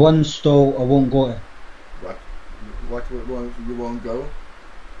 One stall I won't go to. What you won't go?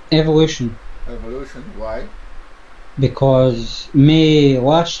 Evolution. Evolution? Why? Because May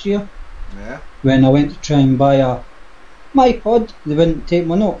last year, when I went to try and buy a MyPod, they wouldn't take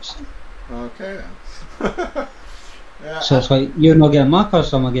my notes. Okay then. So it's like, you're not getting my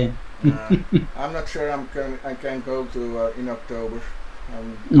custom again. I'm not sure I can go to in October.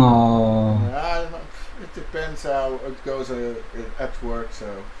 Oh. It depends how it goes at work.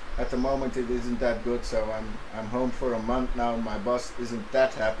 So at the moment it isn't that good. So I'm home for a month now. My boss isn't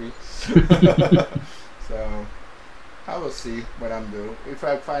that happy. So I will see what I'm doing. If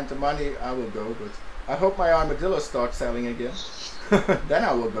I find the money, I will go. But I hope my armadillo starts selling again. Then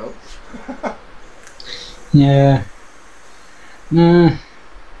I will go. Yeah. Nah.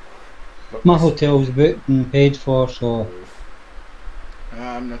 My hotel's booked and paid for, so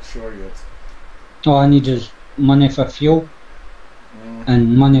I'm not sure yet. all I need is money for fuel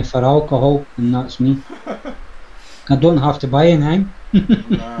and money for alcohol, and that's me. I don't have to buy anything.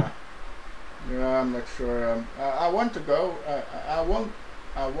 Nah. Yeah, I'm not sure. I want to go.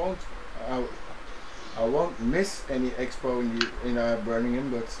 I won't miss any expo in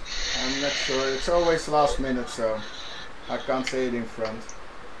Birmingham, but I'm not sure. It's always last minute, so I can't say it in front.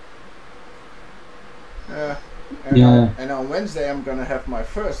 And on Wednesday I'm gonna have my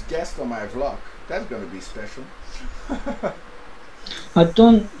first guest on my vlog. That's gonna be special. I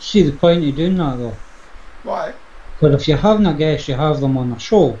don't see the point of doing that though. Why? But if you're having a guest, you have them on a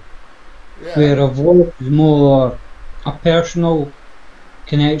show. Yeah. Where a vlog is more a personal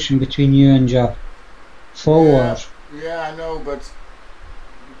connection between you and your followers. Yeah, I know, but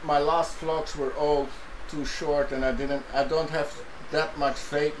my last vlogs were all too short, and I don't have that much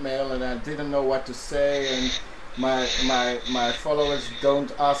vape mail, and I didn't know what to say, and my followers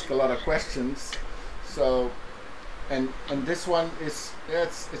don't ask a lot of questions. So and this one is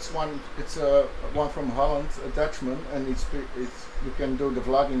it's one from Holland, a Dutchman, and it's you can do the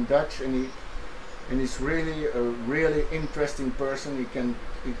vlog in Dutch, and he's really a really interesting person.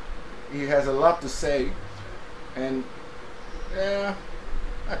 He has a lot to say, and I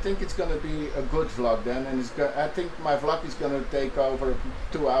think it's gonna be a good vlog then, and I think my vlog is gonna take over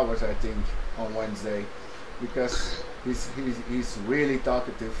 2 hours, I think, on Wednesday, because he's really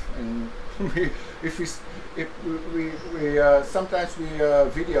talkative, and sometimes we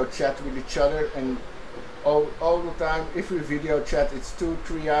video chat with each other, and all the time if we video chat it's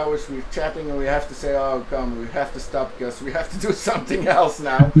 2-3 hours we're chatting, and we have to say, oh come, we have to stop because we have to do something else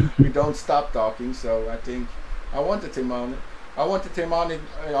now. We don't stop talking. So I think I wanted him on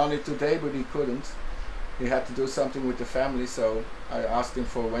it today, but he couldn't. He had to do something with the family, so I asked him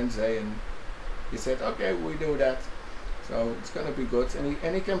for Wednesday, and he said okay, we do that. So it's gonna be good, and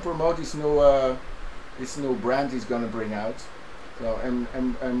he can promote his new brand he's gonna bring out. So and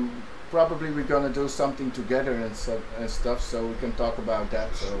probably we're gonna do something together and stuff, so we can talk about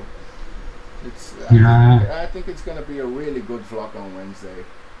that. So it's I think it's gonna be a really good vlog on Wednesday.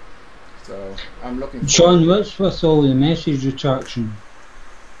 So I'm looking forward. John, what's with all the message retraction?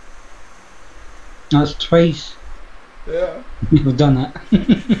 That's twice. Yeah. We've done it.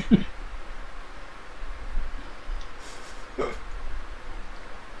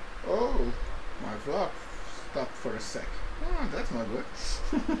 Oh, my vlog stopped for a sec. Oh, that's not good.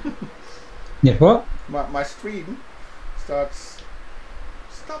 Yeah, what? My stream stopped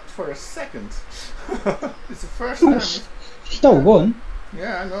for a second. It's the first time. Still going.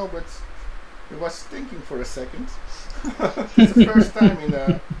 Yeah, I know, but it was thinking for a second. It's the first time in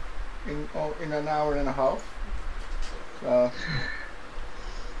an hour and a half. But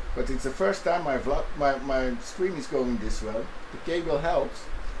it's the first time my stream is going this well. The cable helps.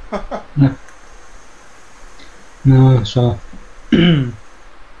 No, so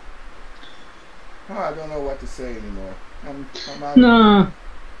I don't know what to say anymore. I'm out. no.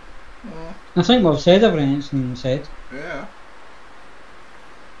 I think we've said everything that's been said. Yeah.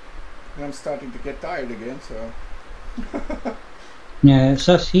 And I'm starting to get tired again, so. Yeah, it's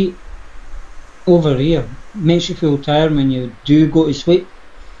this heat over here. Makes you feel tired when you do go to sleep.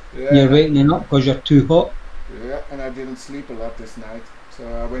 Yeah. You're waking up because you're too hot. Yeah, and I didn't sleep a lot this night. So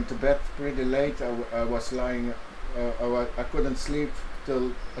I went to bed pretty late. I was lying, I couldn't sleep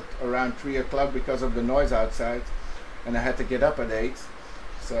till around 3 o'clock because of the noise outside, and I had to get up at 8.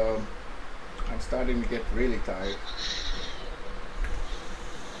 So I'm starting to get really tired.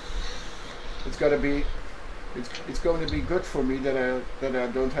 It's going to be good for me that I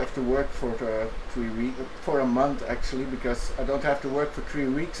don't have to work for 3 weeks, for a month actually, because I don't have to work for 3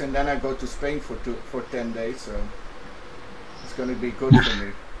 weeks, and then I go to Spain for 10 days. So it's going to be good for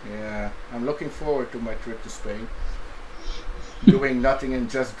me. Yeah, I'm looking forward to my trip to Spain. Doing nothing and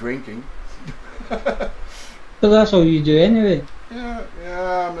just drinking. But that's all you do anyway. Yeah,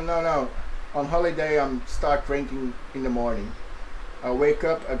 no. On holiday, I'm start drinking in the morning. I wake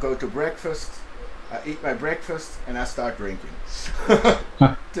up, I go to breakfast, I eat my breakfast, and I start drinking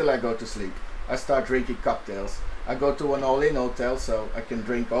till I go to sleep. I start drinking cocktails. I go to an all-in hotel, so I can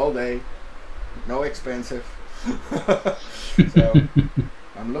drink all day. No expensive. So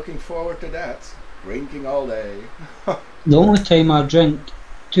I'm looking forward to that. Drinking all day. The only time I drink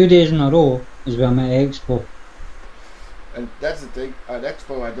 2 days in a row is when I'm at Expo. And that's the thing, at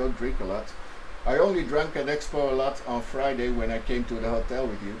Expo I don't drink a lot. I only drank at Expo a lot on Friday when I came to the hotel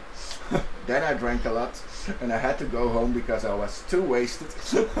with you. Then I drank a lot and I had to go home because I was too wasted.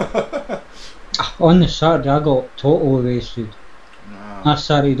 On the Saturday I got totally wasted. No, I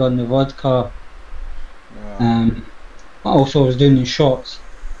started on the vodka. no. I also was doing the shots.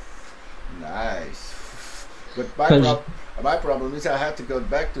 Nice. But my problem is I had to go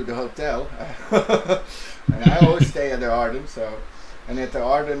back to the hotel. And I always stay at the Arden, so, and at the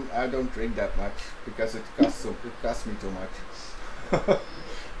Arden I don't drink that much because it costs me too much.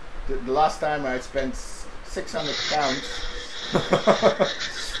 The last time I spent £600.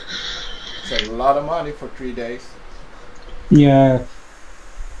 It's a lot of money for 3 days. Yeah,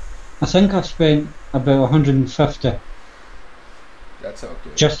 I think I spent about 150 That's okay.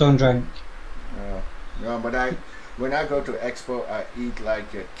 just on drink. No, but when I go to Expo, I eat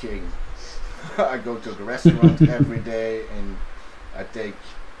like a king. I go to the restaurant every day and I take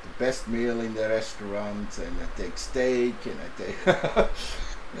the best meal in the restaurant and I take steak and I take...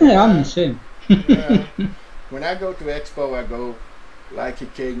 Yeah, I'm the same. Yeah. When I go to Expo, I go like a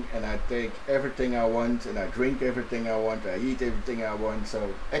king and I take everything I want and I drink everything I want, I eat everything I want, so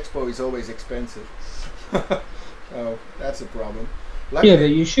Expo is always expensive. So that's a problem. Yeah, but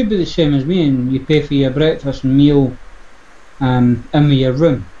you should be the same as me and you pay for your breakfast and meal in with your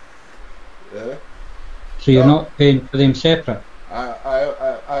room. So you're not paying for them separate.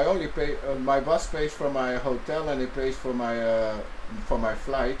 I only pay, my boss pays for my hotel and he pays for my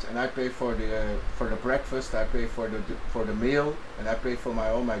flight, and I pay for the breakfast, I pay for the meal, and I pay for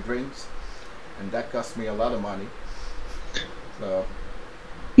all my drinks, and that costs me a lot of money. So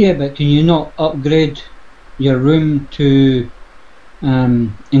yeah, but can you not upgrade your room to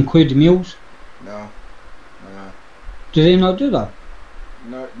include the meals? No. Do they not do that?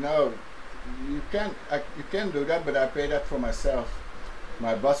 No. You can do that, but I pay that for myself.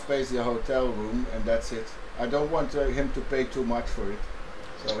 My boss pays the hotel room, and that's it. I don't want him to pay too much for it.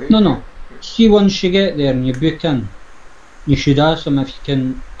 So No. See, once you get there and you book in, you should ask them if you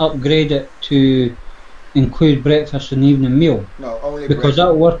can upgrade it to include breakfast and evening meal. No, only because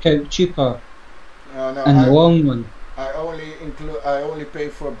that'll work out cheaper No, in the long run. I only pay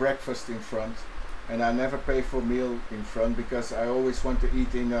for breakfast in front, and I never pay for meal in front because I always want to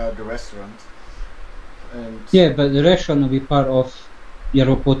eat in the restaurant. And yeah, but the restaurant will be part of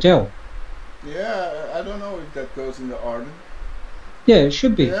your hotel. yeah, I don't know if that goes in the Arden. Yeah, it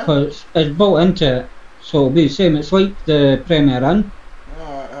should be, because it's built into it, so it'll be the same. It's like the Premier Inn.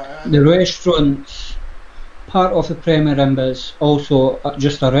 The restaurant's part of the Premier Inn, but it's also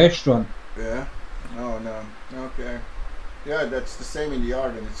just a restaurant. Yeah. No. Okay. Yeah, that's the same in the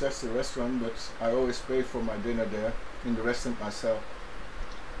Arden. It's just a restaurant, but I always pay for my dinner there in the restaurant myself.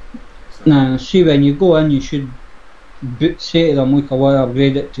 So. Now, see, when you go in, you should say to them, look, I want to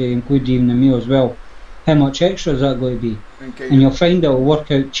upgrade it to include the evening meal as well. How much extra is that going to be? And you'll find it'll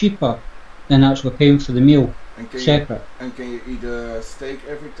work out cheaper than actually paying for the meal separate. And can you eat a steak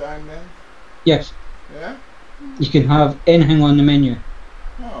every time then? Yes. Yeah? You can have anything on the menu.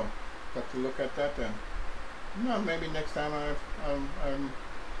 Oh, got to look at that then. No, maybe next time I'm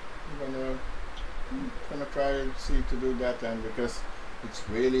gonna try and see to do that then, because it's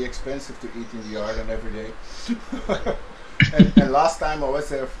really expensive to eat in the Arden every day. and last time I was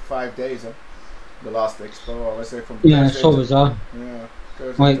there for 5 days. The last expo I was there from yeah, Thursday so was that. Yeah,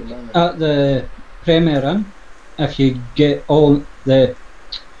 Thursday like to Monday. at the Premier Inn, if you get all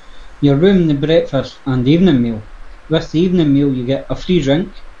your room, the breakfast and the evening meal, with the evening meal you get a free drink,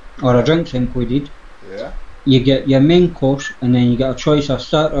 or a drink's included. Yeah. You get your main course, and then you get a choice of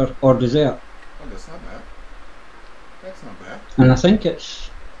starter or dessert. Oh, that's not bad. That's not bad. And I think is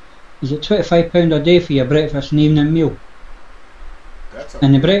it £25 a day for your breakfast and evening meal? That's okay.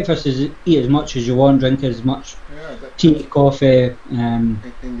 And the breakfast is eat as much as you want, drink as much. Yeah, tea, coffee. In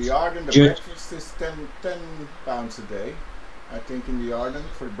the Arden, the juice. breakfast is £10 a day. I think in the Arden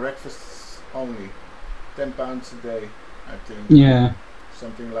for breakfast only £10 a day. I think. Yeah.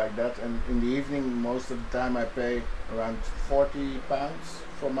 Something like that. And in the evening, most of the time, I pay around £40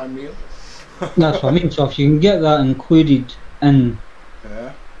 for my meal. That's what I mean. So if you can get that included in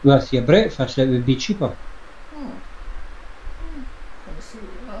with your breakfast, it would be cheaper.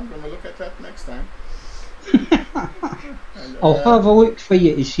 I'm going to look at that next time. And, I'll have a look for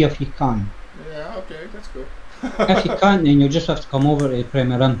you to see if you can. Yeah, okay, that's good. If you can't, then you'll just have to come over to the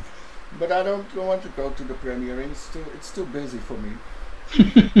Premier Inn. But I don't want to go to the premiere. It's too busy for me.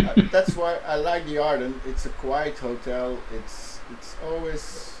 That's why I like the Arden. It's a quiet hotel. It's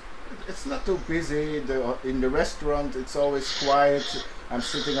always, it's not too busy. In the restaurant it's always quiet. I'm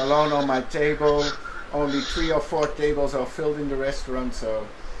sitting alone on my table. Only 3 or 4 tables are filled in the restaurant, so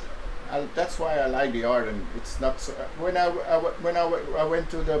that's why I like the Arden. It's not so, when I went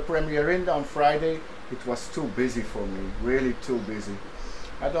to the Premier Inn on Friday, it was too busy for me. Really too busy.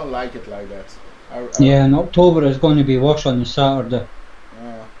 I don't like it like that. Yeah, in October it's going to be worse on the Saturday.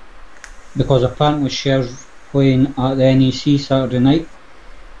 Because apparently Cher's playing at the NEC Saturday night.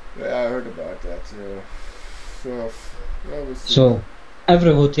 Yeah, I heard about that. So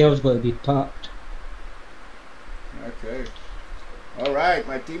every hotel's got to be packed. Okay. Alright,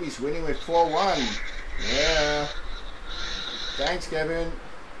 my team is winning with 4-1. Yeah. Thanks, Kevin.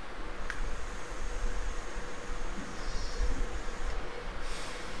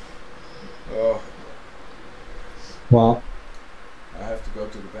 Oh. Wow. I have to go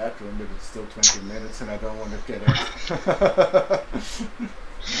to the bathroom, but it's still 20 minutes and I don't want to get it.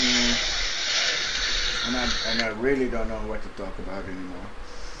 And I really don't know what to talk about anymore.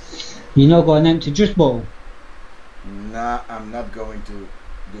 You not got an empty juice bottle? Nah, I'm not going to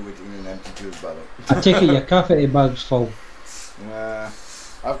do it in an empty juice bottle. I take it your cafe bag's full.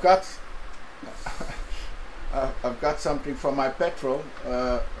 I've got something from my petrol.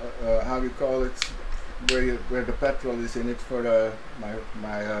 How do you call it? Where the petrol is in it for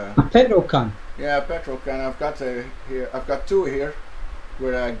my a petrol can? Yeah, a petrol can. I've got here. I've got 2 here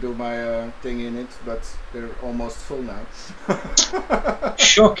where I do my thing in it, but they're almost full now.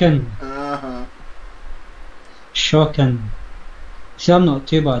 Shocking. Shocking. See, I'm not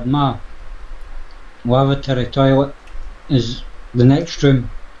too bad. My lavatory toilet is the next room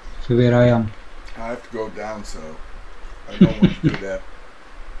for where I am. I have to go down, so I don't want to do that.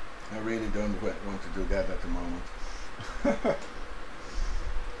 I really don't want to do that at the moment.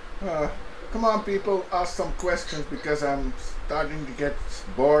 Come on, people, ask some questions because I'm starting to get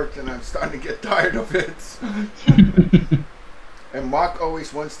bored and I'm starting to get tired of it. And Mark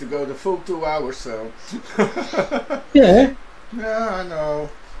always wants to go the full 2 hours, so. Yeah. Yeah, I know.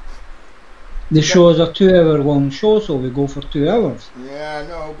 The show is a 2-hour long show, so we go for 2 hours. Yeah, I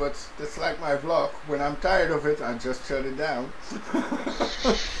know, but that's like my vlog. When I'm tired of it, I just shut it down.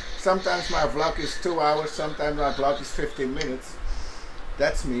 Sometimes my vlog is 2 hours, sometimes my vlog is 15 minutes.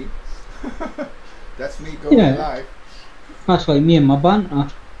 That's me. That's me going live. That's like me and my banter.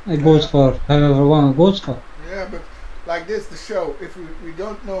 It goes for however long it goes for. Yeah, but like this, the show, if we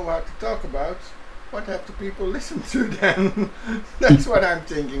don't know what to talk about, what have the people listen to then? That's what I'm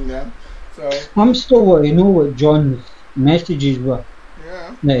thinking then. So I'm still want to know what John's messages were.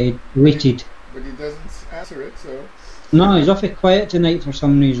 Yeah. That he waited. But he doesn't answer it, so. No, he's awfully quiet tonight for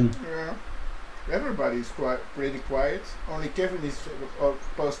some reason. Yeah. Everybody's pretty quiet. Only Kevin is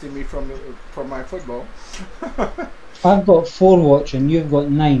posting me from my football. I've got 4 watching, you've got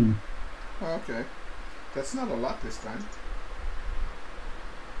 9. Okay. That's not a lot this time.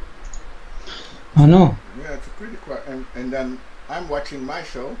 I know. Yeah, it's pretty quiet. And then I'm watching my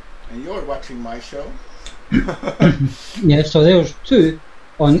show, and you're watching my show. Yeah, so there's 2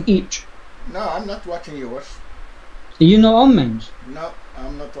 on each. No, I'm not watching yours. Are you not on mine? No,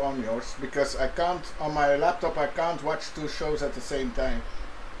 I'm not on yours because I can't, on my laptop I can't watch 2 shows at the same time.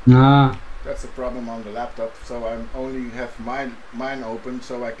 Ah. That's the problem on the laptop, so I only have mine open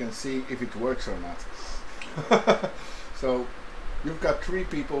so I can see if it works or not. So you've got 3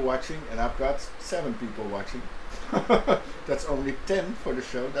 people watching and I've got 7 people watching. That's only 10 for the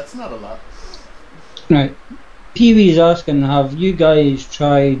show. That's not a lot. Right. Pee-wee's asking, have you guys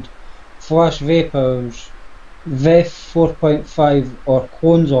tried Flash Vapor's VEF 4.5 or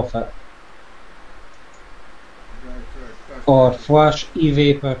clones of it? Right. Or Flash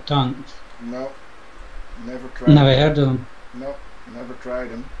E-Vapor tanks? No, never tried. Never heard of them. No, never tried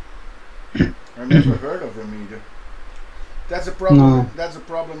them. I never heard of them either. That's a problem. No. That's a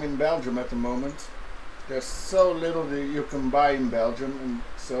problem in Belgium at the moment. There's so little that you can buy in Belgium, and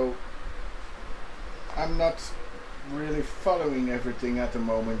so I'm not really following everything at the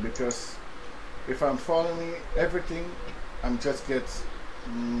moment, because if I'm following everything, I just get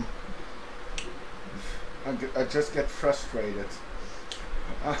frustrated.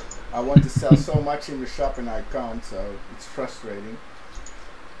 I want to sell so much in the shop and I can't, so it's frustrating.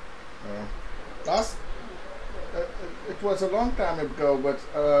 It was a long time ago, but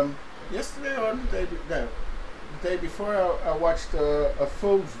yesterday or the day before, I watched a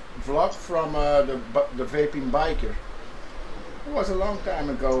full vlog from the Vaping Biker. It was a long time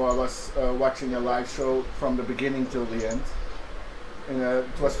ago. I was watching a live show from the beginning till the end,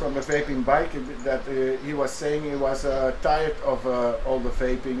 it was from a vaping bike that he was saying he was tired of all the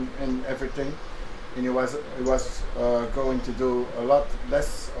vaping and everything, and he was going to do a lot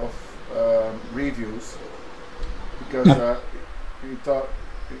less of reviews because he thought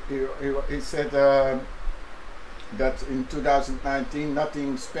he said that in 2019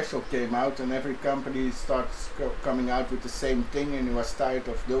 nothing special came out and every company starts coming out with the same thing, and he was tired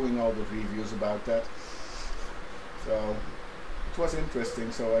of doing all the reviews about that. So it was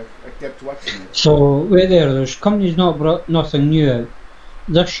interesting, so I kept watching it. So wait there's companies not brought nothing new out.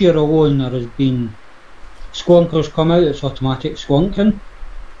 This year alone there has been Squonkers come out, it's automatic squonking.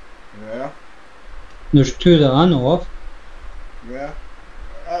 Yeah. There's two that I know of. Yeah.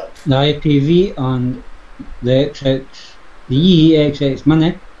 The IPV and the XX, the EXX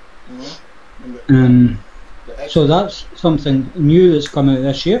Mini. Mm-hmm. So that's something new that's come out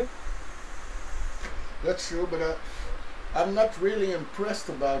this year. That's true, but I'm not really impressed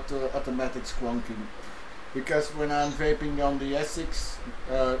about automatic squonking, because when I'm vaping on the SX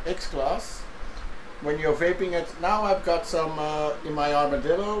X class, when you're vaping it, now I've got some in my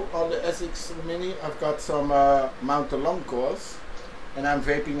Armadillo on the SX Mini, I've got some mount along cores, and I'm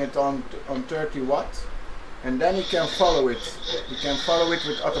vaping it on 30 watt, and then you can follow it. You can follow it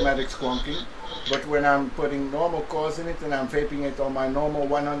with automatic squonking. But when I'm putting normal cores in it and I'm vaping it on my normal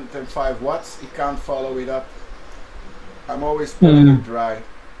 105 watts, it can't follow it up. I'm always pulling it dry.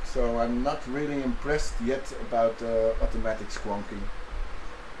 So I'm not really impressed yet about automatic squonking.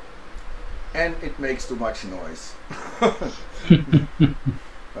 And it makes too much noise.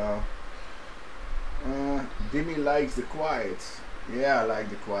 Dimi likes the quiet. Yeah, I like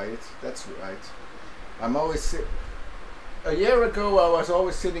the quiet. That's right. I'm always a year ago I was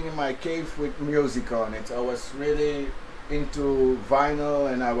always sitting in my cave with music on it. I was really into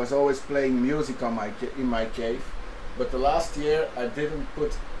vinyl and I was always playing music on in my cave. But the last year I didn't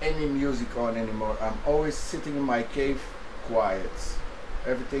put any music on anymore. I'm always sitting in my cave quiet.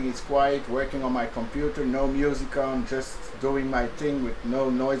 Everything is quiet, working on my computer, no music on, just doing my thing with no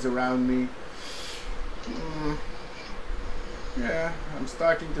noise around me. Yeah, I'm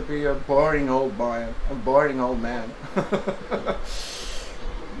starting to be a boring old man.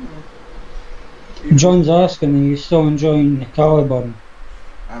 John's asking, are you still enjoying the Caliburn?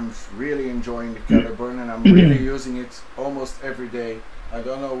 I'm really enjoying the Caliburn and I'm really using it almost every day. I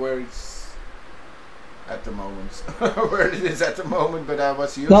don't know where it's at the moment, where it is at the moment, but I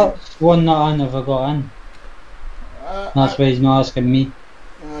was using. That's one that I never got in. That's why he's not asking me.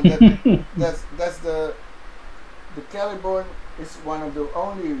 That's the Caliburn is one of the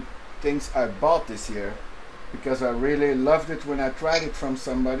only things I bought this year because I really loved it when I tried it from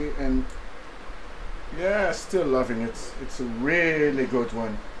somebody, and yeah, still loving it. It's a really good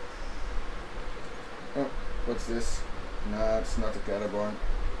one. Oh, what's this? No, it's not a Caliburn.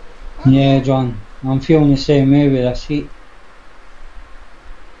 Yeah, John, I'm feeling the same way with this heat.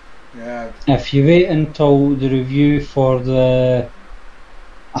 Yeah. If you wait until the review for the,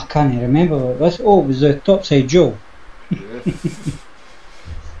 I can't remember what it was. Oh, it was the Topside Joe. Yes.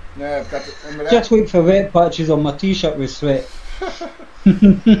 Yeah, I've got just wait for wet patches on my t-shirt with sweat.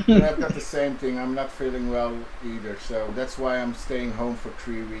 I've got the same thing. I'm not feeling well either, so that's why I'm staying home for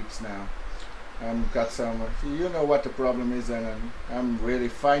 3 weeks now. I've got some, you know what the problem is, and I'm really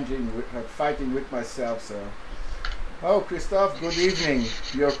fighting with myself. So, oh, Christoph, good evening.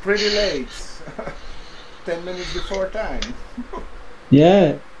 You're pretty late. 10 minutes before time.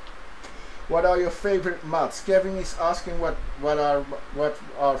 Yeah. What are your favorite mods? Kevin is asking what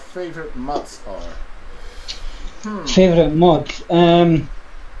our favorite mods are. Favorite mods?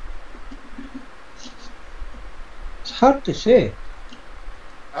 It's hard to say.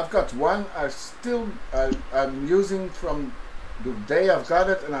 I've got one I'm using from the day I've got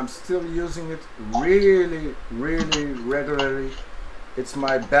it, and I'm still using it really regularly. It's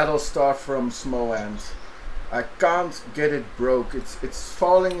my Battlestar from Smoand. I can't get it broke. It's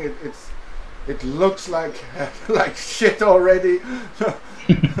falling. It looks like shit already,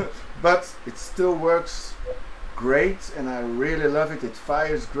 but it still works great, and I really love it. It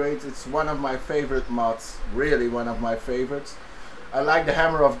fires great. It's one of my favorite mods. Really, one of my favorites. I like the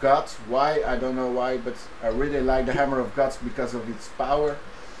Hammer of God. Why? I don't know why, but I really like the Hammer of God because of its power.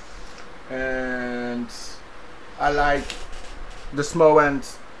 And I like the Smoand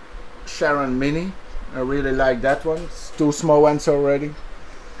Sharon Mini. I really like that one. It's 2 Smoands already.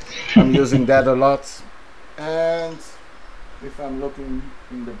 I'm using that a lot. And if I'm looking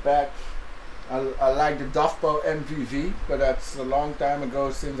in the back, I like the Dovpo MVV, but that's a long time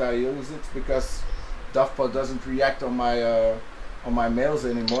ago since I used it because Dovpo doesn't react on my mails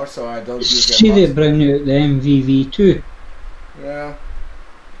anymore, so I don't use that. See, they bring out the MVV too. Yeah.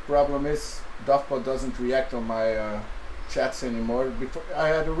 Problem is, Dovpo doesn't react on my chats anymore. Before, I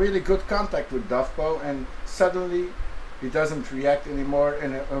had a really good contact with Dovpo, and suddenly he doesn't react anymore.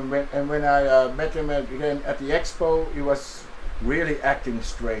 And when I met him again at the expo, he was really acting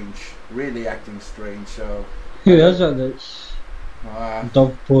strange. So Who is it that's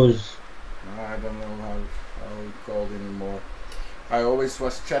Dovpo's? I don't know how he called anymore. I always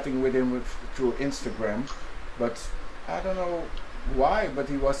was chatting with him through Instagram, but I don't know why. But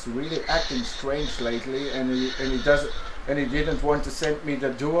he was really acting strange lately, and he didn't want to send me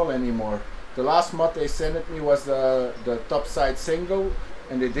the dual anymore. The last mod they sent me was the topside single,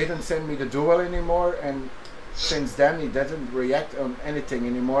 and they didn't send me the dual anymore. And since then he didn't react on anything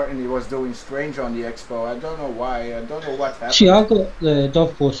anymore, and he was doing strange on the expo. I don't know why. I don't know what happened. See, I got the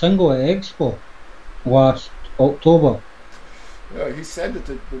Dovpo single at Expo last October. Yeah, he sent it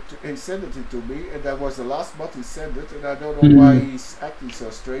to me, and that was the last month he sent it, and I don't know why he's acting so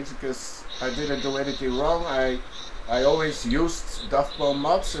strange, because I didn't do anything wrong. I always used Dovpo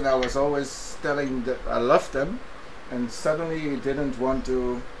mods, and I was always telling that I loved them, and suddenly he didn't want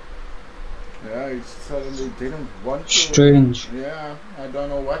to. Yeah, he suddenly didn't want to. Strange. Yeah, I don't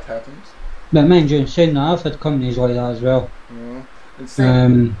know what happened. But mind you, in saying that, I've had companies like that as well. Yeah. It's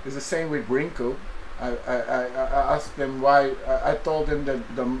the same with Brinko. I asked them why. I told them that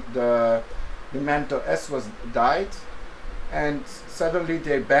the Manto S was died, and suddenly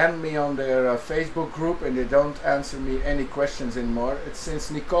they banned me on their Facebook group, and they don't answer me any questions anymore. It's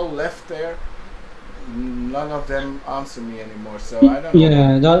since Nicole left there, none of them answer me anymore. So I don't know.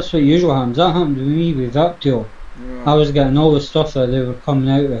 Yeah, that's what usually happens. That happened to me with VapeTube. Yeah. I was getting all the stuff that they were coming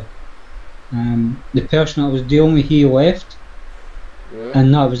out with. The person that was dealing with, he left,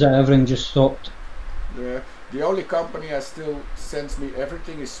 and that was it. Everything just stopped. Yeah. The only company that still sends me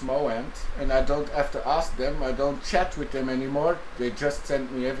everything is Smoant, and I don't have to ask them. I don't chat with them anymore. They just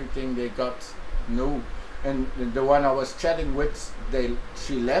send me everything they got new. And the one I was chatting with,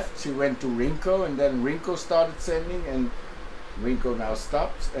 she left. She went to Rinko, and then Rinko started sending, and Rinko now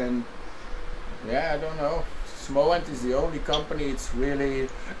stopped. And yeah, I don't know. Smoant is the only company. It's really,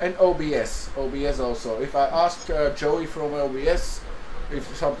 and OBS also. If I ask Joey from OBS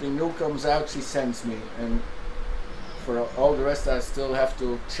if something new comes out, she sends me, and for all the rest I still have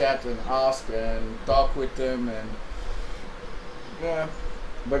to chat and ask and talk with them, and yeah,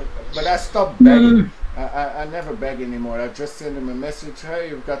 but I stopped begging. I never beg anymore. I just send them a message, hey,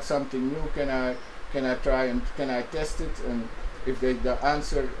 you've got something new, can I try and can I test it? And if they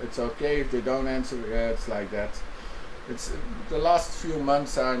answer, it's okay. If they don't answer, yeah, it's like that. It's the last few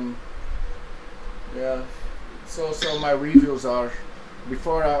months so my reviews are,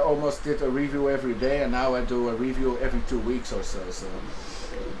 before I almost did a review every day, and now I do a review every 2 weeks or so. So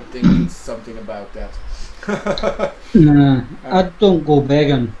I think it's something about that. Nah, I don't go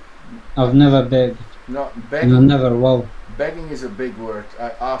begging. I've never begged. No, begging. And I never will. Begging is a big word.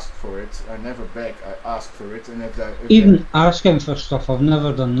 I asked for it. I never beg. I asked for it, and if even asking for stuff, I've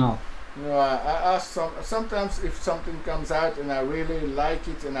never done that. No, I ask sometimes if something comes out and I really like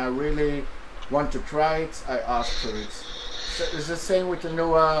it and I really want to try it, I ask for it. So it's the same with the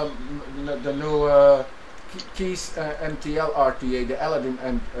new Keys MTL RTA, the Aladdin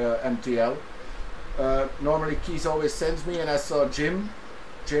MTL. Normally Keys always sends me, and I saw Jim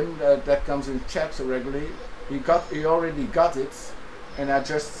that comes in chats regularly. He already got it, and I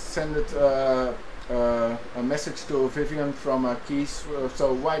just sent it a message to Vivian from Keys.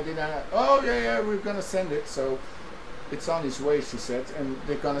 So why did I? Oh yeah, we're gonna send it. So it's on its way, she said, and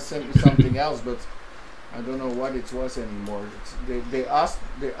they're gonna send me something else, but I don't know what it was anymore. They asked.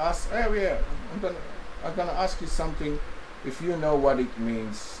 Oh yeah, I'm gonna ask you something. If you know what it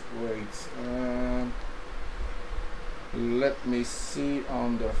means, wait. Let me see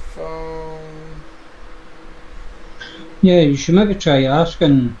on the phone. Yeah, you should maybe try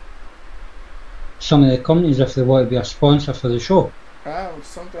asking some of the companies if they want to be a sponsor for the show.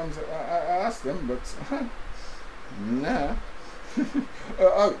 Sometimes I ask them, but nah.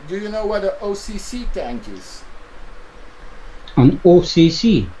 Oh, do you know what an OCC tank is? An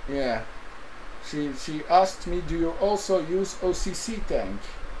OCC? Yeah. She asked me, do you also use OCC tank?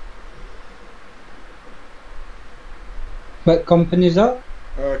 What company is that?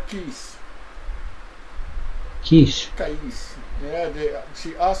 Keys. Keys. Keys. Yeah,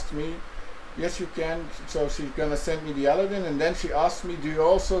 she asked me, yes you can, so she's gonna send me the Aladdin, and then she asked me, do you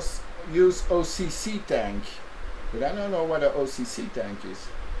also use OCC tank? But I don't know what an OCC tank is.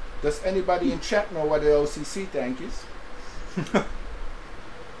 Does anybody in chat know what an OCC tank is?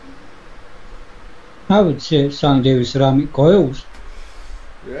 I would say it's something to do with ceramic coils.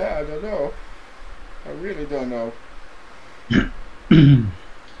 Yeah, I don't know. I really don't know.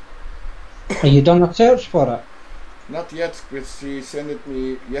 Are you done a search for it? Not yet, because she sent it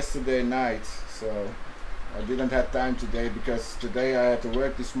me yesterday night, so I didn't have time today, because today I had to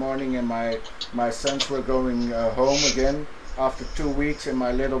work this morning, and my sons were going home again after 2 weeks, and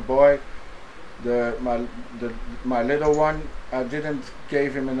my little boy, my little one, I didn't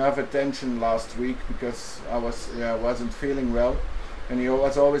give him enough attention last week because I wasn't feeling well, and he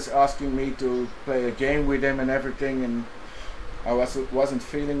was always asking me to play a game with him and everything, and I wasn't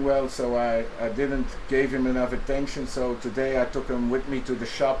feeling well, so I didn't give him enough attention. So today I took him with me to the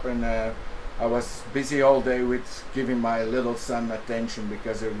shop, and I was busy all day with giving my little son attention,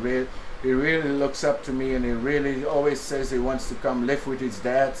 because he really looks up to me, and he really always says he wants to come live with his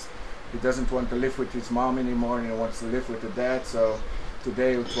dad. He doesn't want to live with his mom anymore, and he wants to live with the dad. So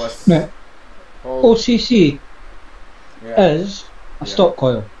today it was OCC is a stock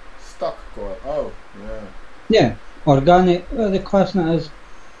coil. Stock coil. Oh, yeah. Yeah, organic. The class it is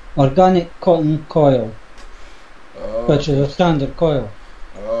organic cotton coil, which is a standard coil.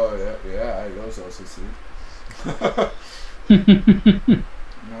 Oh yeah, I use OCC.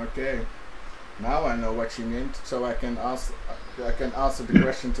 Okay, now I know what she meant, so I can answer the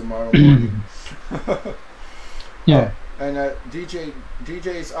question tomorrow morning. Yeah. And DJ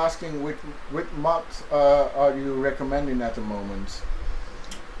is asking which mods are you recommending at the moment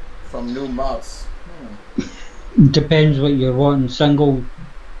from new mods? Depends what you're wanting. Single,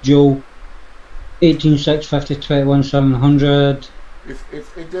 dual, 18, 6, 50, 21, 700.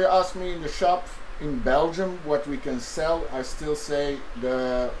 If they ask me in the shop in Belgium what we can sell, I still say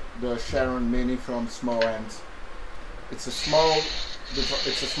the Sharon Mini from Small End. It's a small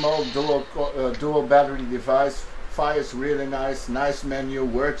dual battery device. Fires really nice menu,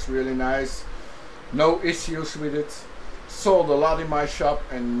 works really nice, no issues with it. Sold a lot in my shop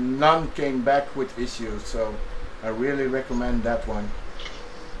and none came back with issues, so I really recommend that one.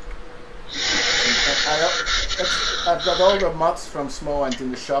 I've got all the mods from Small End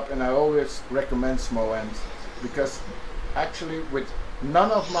in the shop, and I always recommend Small End, because actually with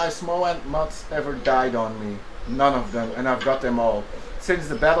none of my Small End mods ever died on me. None of them, and I've got them all. Since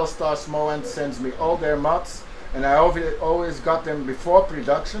the Battlestar, Small End sends me all their mods, and I always got them before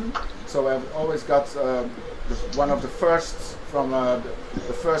production, so I've always got one of the first from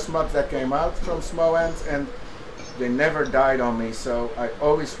the first mod that came out from Small End, and they never died on me, so I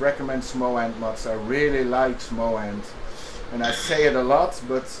always recommend Small End mods. I really like Small End, and I say it a lot,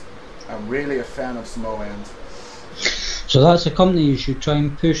 but I'm really a fan of Small End. So that's a company you should try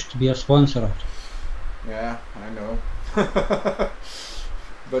and push to be a sponsor of. Yeah, I know.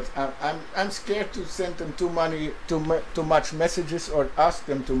 But I'm scared to send them too much messages or ask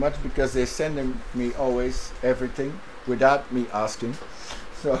them too much, because they send me always everything without me asking.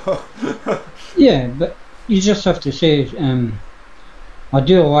 So yeah, but you just have to say, I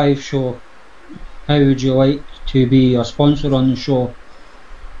do a live show. How would you like to be a sponsor on the show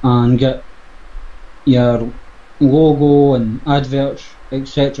and get your logo and adverts,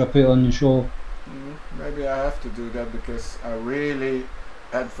 etc. put on the show? Maybe I have to do that, because I really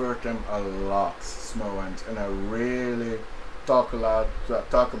advert them a lot, Small End, and I really talk about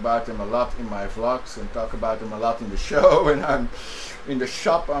them a lot in my vlogs, and talk about them a lot in the show, and I'm in the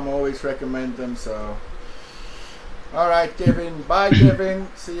shop. I'm always recommend them. So alright, Kevin, bye Kevin,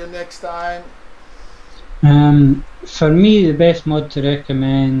 see you next time. For me, the best mod to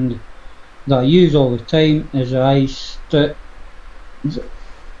recommend that I use all the time is the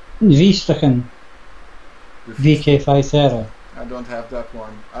V-Sticking VK530. I don't have that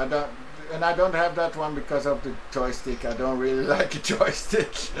one. I don't have that one because of the joystick. I don't really like a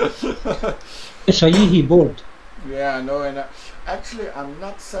joystick. It's a Yeehee board. Yeah, I know, and actually I'm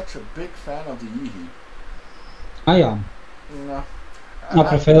not such a big fan of the Yeehee. I am. No. I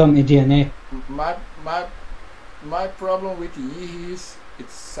prefer them to DNA. My problem with the Yeehee is it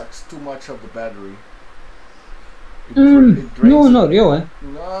sucks too much of the battery. No, not really.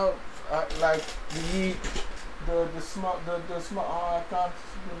 No, like the small, I can't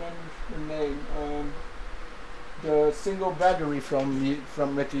remember the name. The single battery from the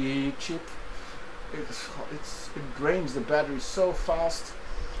chip. It drains the battery so fast.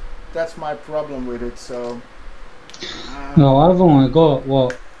 That's my problem with it. So. No, I've only got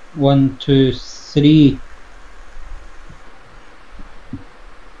 1, 2, 3.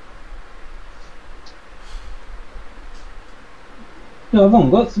 No, I've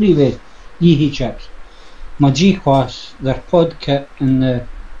only got 3 with Yeehee chips. My G-Class, their pod kit and the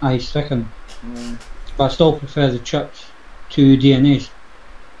iSticking. But I still prefer the chips to DNAs.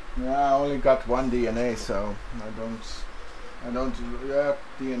 Yeah, I only got 1 DNA, so I don't. Yeah,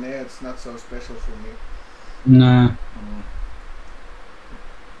 DNA. It's not so special for me. Nah.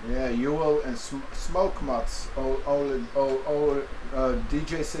 Yeah, you will and smoke mods. All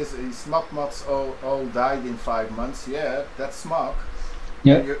DJ says smoke mods all died in 5 months. Yeah, that's smart.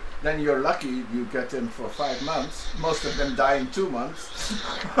 Yeah. Then you're lucky you get them for 5 months. Most of them die in 2 months.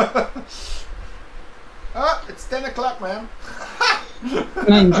 Ah, it's 10 o'clock, man.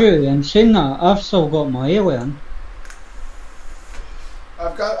 Mind you, and saying that, I've still got my alien.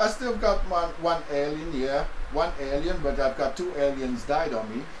 I still got one alien, yeah. One alien, but I've got 2 aliens died on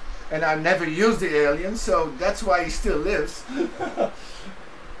me. And I've never used the alien, so that's why he still lives.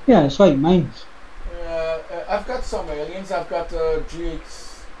 Yeah, it's like mine. I've got some aliens. I've got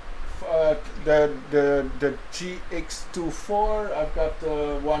GX, the GX24. I've got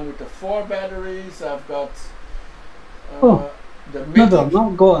the one with the 4 batteries. I've got the Maybe I've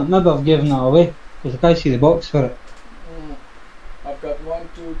not got it. Maybe I've given it away because I can't see the box for it. I've got 1,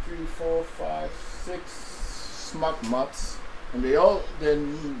 2, 3, 4, 5, 6 smug mods, and they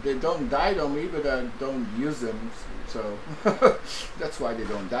don't die on me, but I don't use them, so that's why they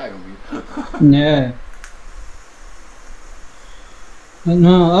don't die on me. Yeah.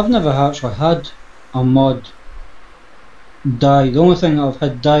 No, I've never actually had a mod die. The only thing I've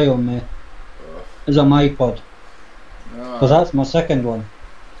had die on me is a iPod, because that's my second one.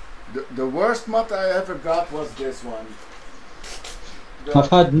 The worst mod I ever got was this one. I've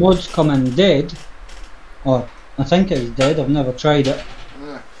had mods come in dead, or I think it's dead, I've never tried it.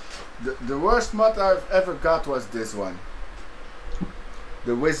 The worst mod I've ever got was this one.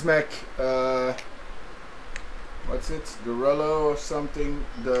 The WizMac, what's it? The Rollo or something,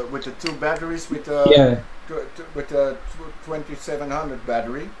 with the 2 batteries, with the 2700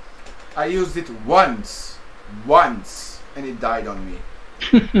 battery. I used it once, and it died on me.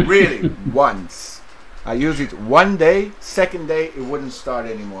 Really, once. I used it 1 day, second day it wouldn't start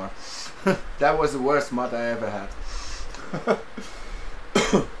anymore. That was the worst mod I ever had.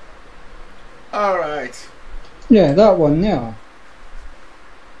 Alright. Yeah, that one, yeah.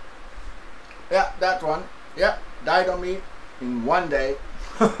 Yeah, that one. Yeah, died on me in 1 day.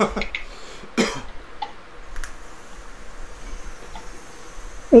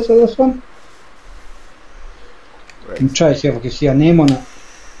 Is it this one? Right. I'm trying to see if I can see a name on it.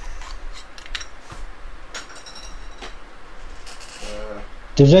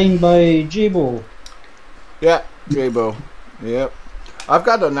 Designed by Jibo. Yeah, Jibo. Yep. I've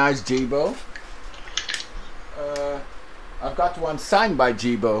got a nice Jibo. I've got one signed by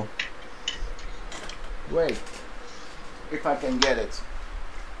Jibo. Wait, if I can get it.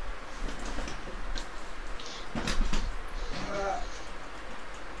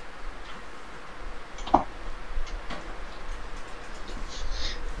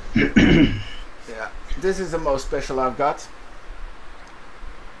 Yeah, this is the most special I've got.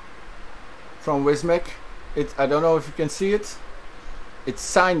 From WizMac. I don't know if you can see it. It's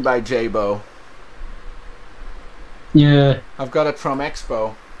signed by Jabo. Yeah. I've got it from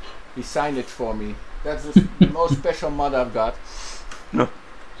Expo. He signed it for me. That's the most special mod I've got. No.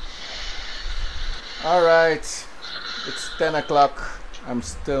 Alright. It's 10 o'clock. I'm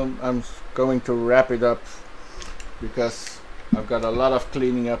going to wrap it up because I've got a lot of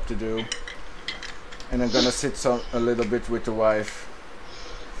cleaning up to do. And I'm gonna sit a little bit with the wife.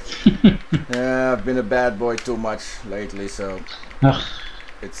 Yeah, I've been a bad boy too much lately, so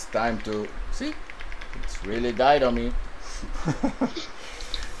it's time to see. It's really died on me.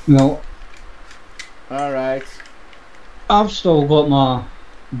 No. Alright. I've still got my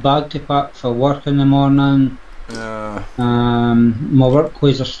bag to pack for work in the morning. My work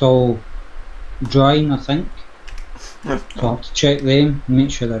clothes are still drying, I think. So I'll have to check them,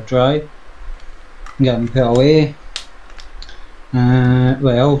 make sure they're dry, get them put away.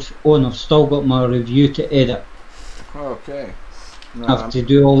 What else? Oh, and I've still got my review to edit. Okay. No, I have to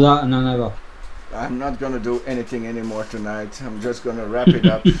do all that in an hour. I'm not gonna do anything anymore tonight. I'm just gonna wrap it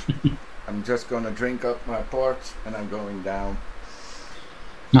up. I'm just gonna drink up my port and I'm going down.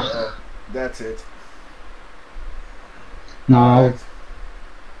 So, that's it. Now I'll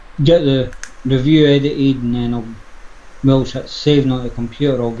get the review edited and then whilst it's saving on the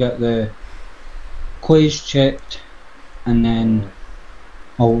computer I'll get the quiz checked and then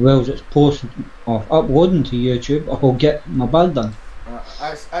whilst it's posted or uploading to YouTube I'll get my bag done.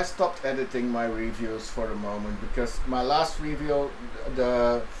 I stopped editing my reviews for the moment because my last review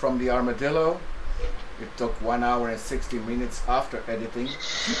from the Armadillo, it took 1 hour and 60 minutes after editing.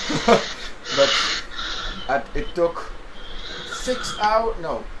 But it took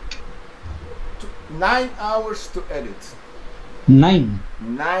 9 hours to edit. 9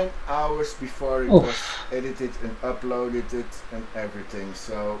 hours before it was edited and uploaded it and everything.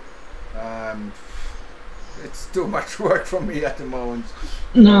 So it's too much work for me at the moment.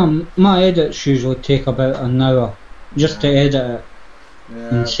 No, my edits usually take about an hour just to edit it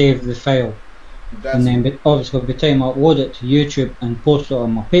and save the file. And then obviously by the time I upload it to YouTube and post it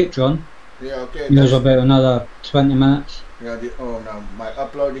on my Patreon, there's about another 20 minutes. Yeah, no, my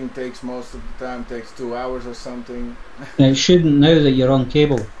uploading takes most of the time, takes 2 hours or something. It shouldn't now that you're on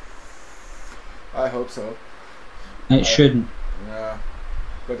cable. I hope so. It shouldn't. Yeah,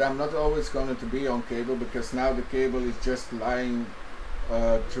 but I'm not always going to be on cable because now the cable is just lying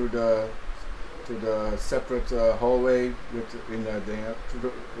through the separate hallway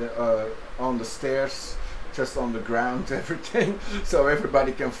on the stairs, just on the ground, everything, so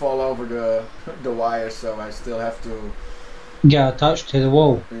everybody can fall over the wire. So I still have to get attached to the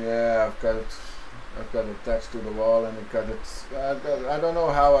wall. Yeah, I've got it attached to the wall, and I don't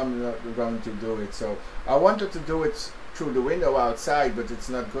know how I'm going to do it. So I wanted to do it through the window outside, but it's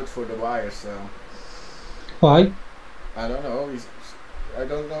not good for the wire. So why? I don't know.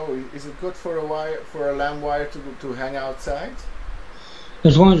 Is it good for a lamp wire to hang outside?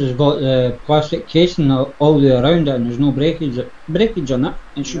 As long as it's got the plastic casing all the way around it and there's no breakage on it,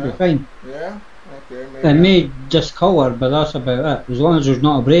 it should be fine. Yeah. Okay. Maybe it may discolour, but that's about it. As long as there's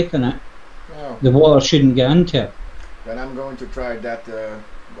not a break in it, the water shouldn't get into it. Then I'm going to try that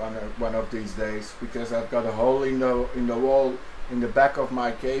one of these days, because I've got a hole in the wall in the back of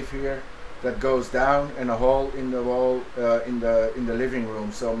my cave here that goes down, and a hole in the wall in the living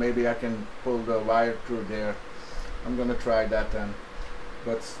room. So maybe I can pull the wire through there. I'm gonna try that then.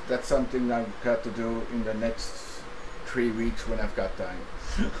 But that's something I've got to do in the next 3 weeks when I've got time.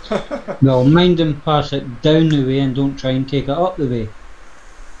 Well, mind and pass it down the way and don't try and take it up the way.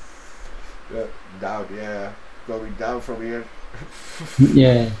 Down, yeah. Going down from here.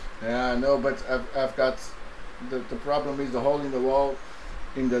 Yeah. Yeah, no, but I've got the problem is the hole in the wall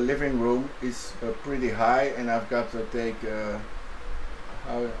in the living room is pretty high, and I've got to take a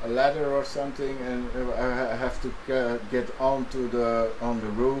ladder or something, and I have to get on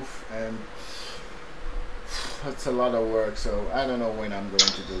the roof, and that's a lot of work. So I don't know when I'm going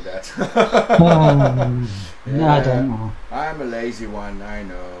to do that. Yeah, I don't know. I'm a lazy one, I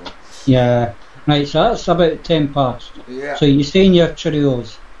know. Yeah. Right, so that's about 10 past. Yeah. So you're saying your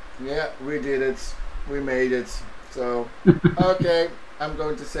Cheerios? Yeah, we did it. We made it. So, okay, I'm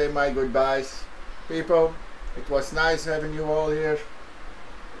going to say my goodbyes. People, it was nice having you all here.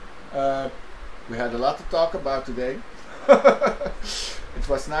 We had a lot to talk about today. It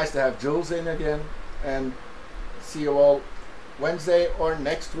was nice to have Jules in again. And see you all Wednesday or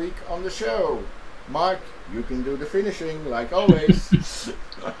next week on the show. Mark, you can do the finishing like always.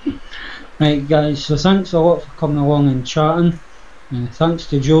 Right guys, so thanks a lot for coming along and chatting. Thanks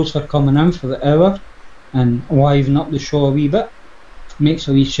to Jules for coming in for the hour and livening up the show a wee bit. Makes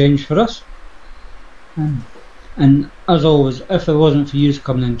a wee change for us. And as always, if it wasn't for you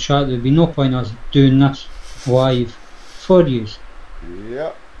coming and chat, there'd be no point us doing this live for you.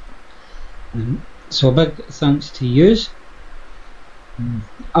 Yeah. So big thanks to yous.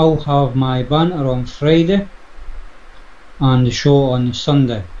 I'll have my banter on Friday and the show on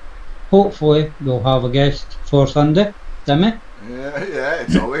Sunday. Hopefully we'll have a guest for Sunday, Dimi. Yeah,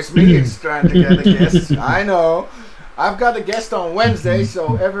 it's always me it's trying to get a guest. I know. I've got a guest on Wednesday,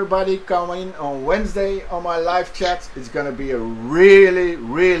 so everybody come in on Wednesday on my live chat. It's going to be a really,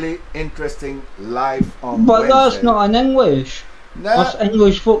 really interesting live on But Wednesday. That's not in English. No. Us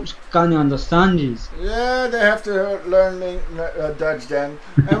English folks can't understand you. Yeah, they have to learn Dutch then.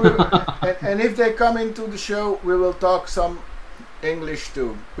 And if they come into the show, we will talk some English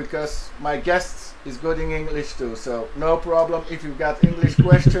too, because my guest is good in English too. So no problem. If you've got English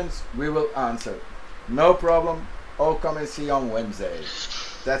questions, we will answer. No problem. All come and see on Wednesday.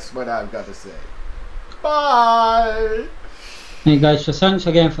 That's what I've got to say. Bye. Hey guys, so thanks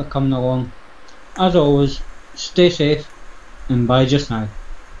again for coming along. As always, stay safe and bye just now.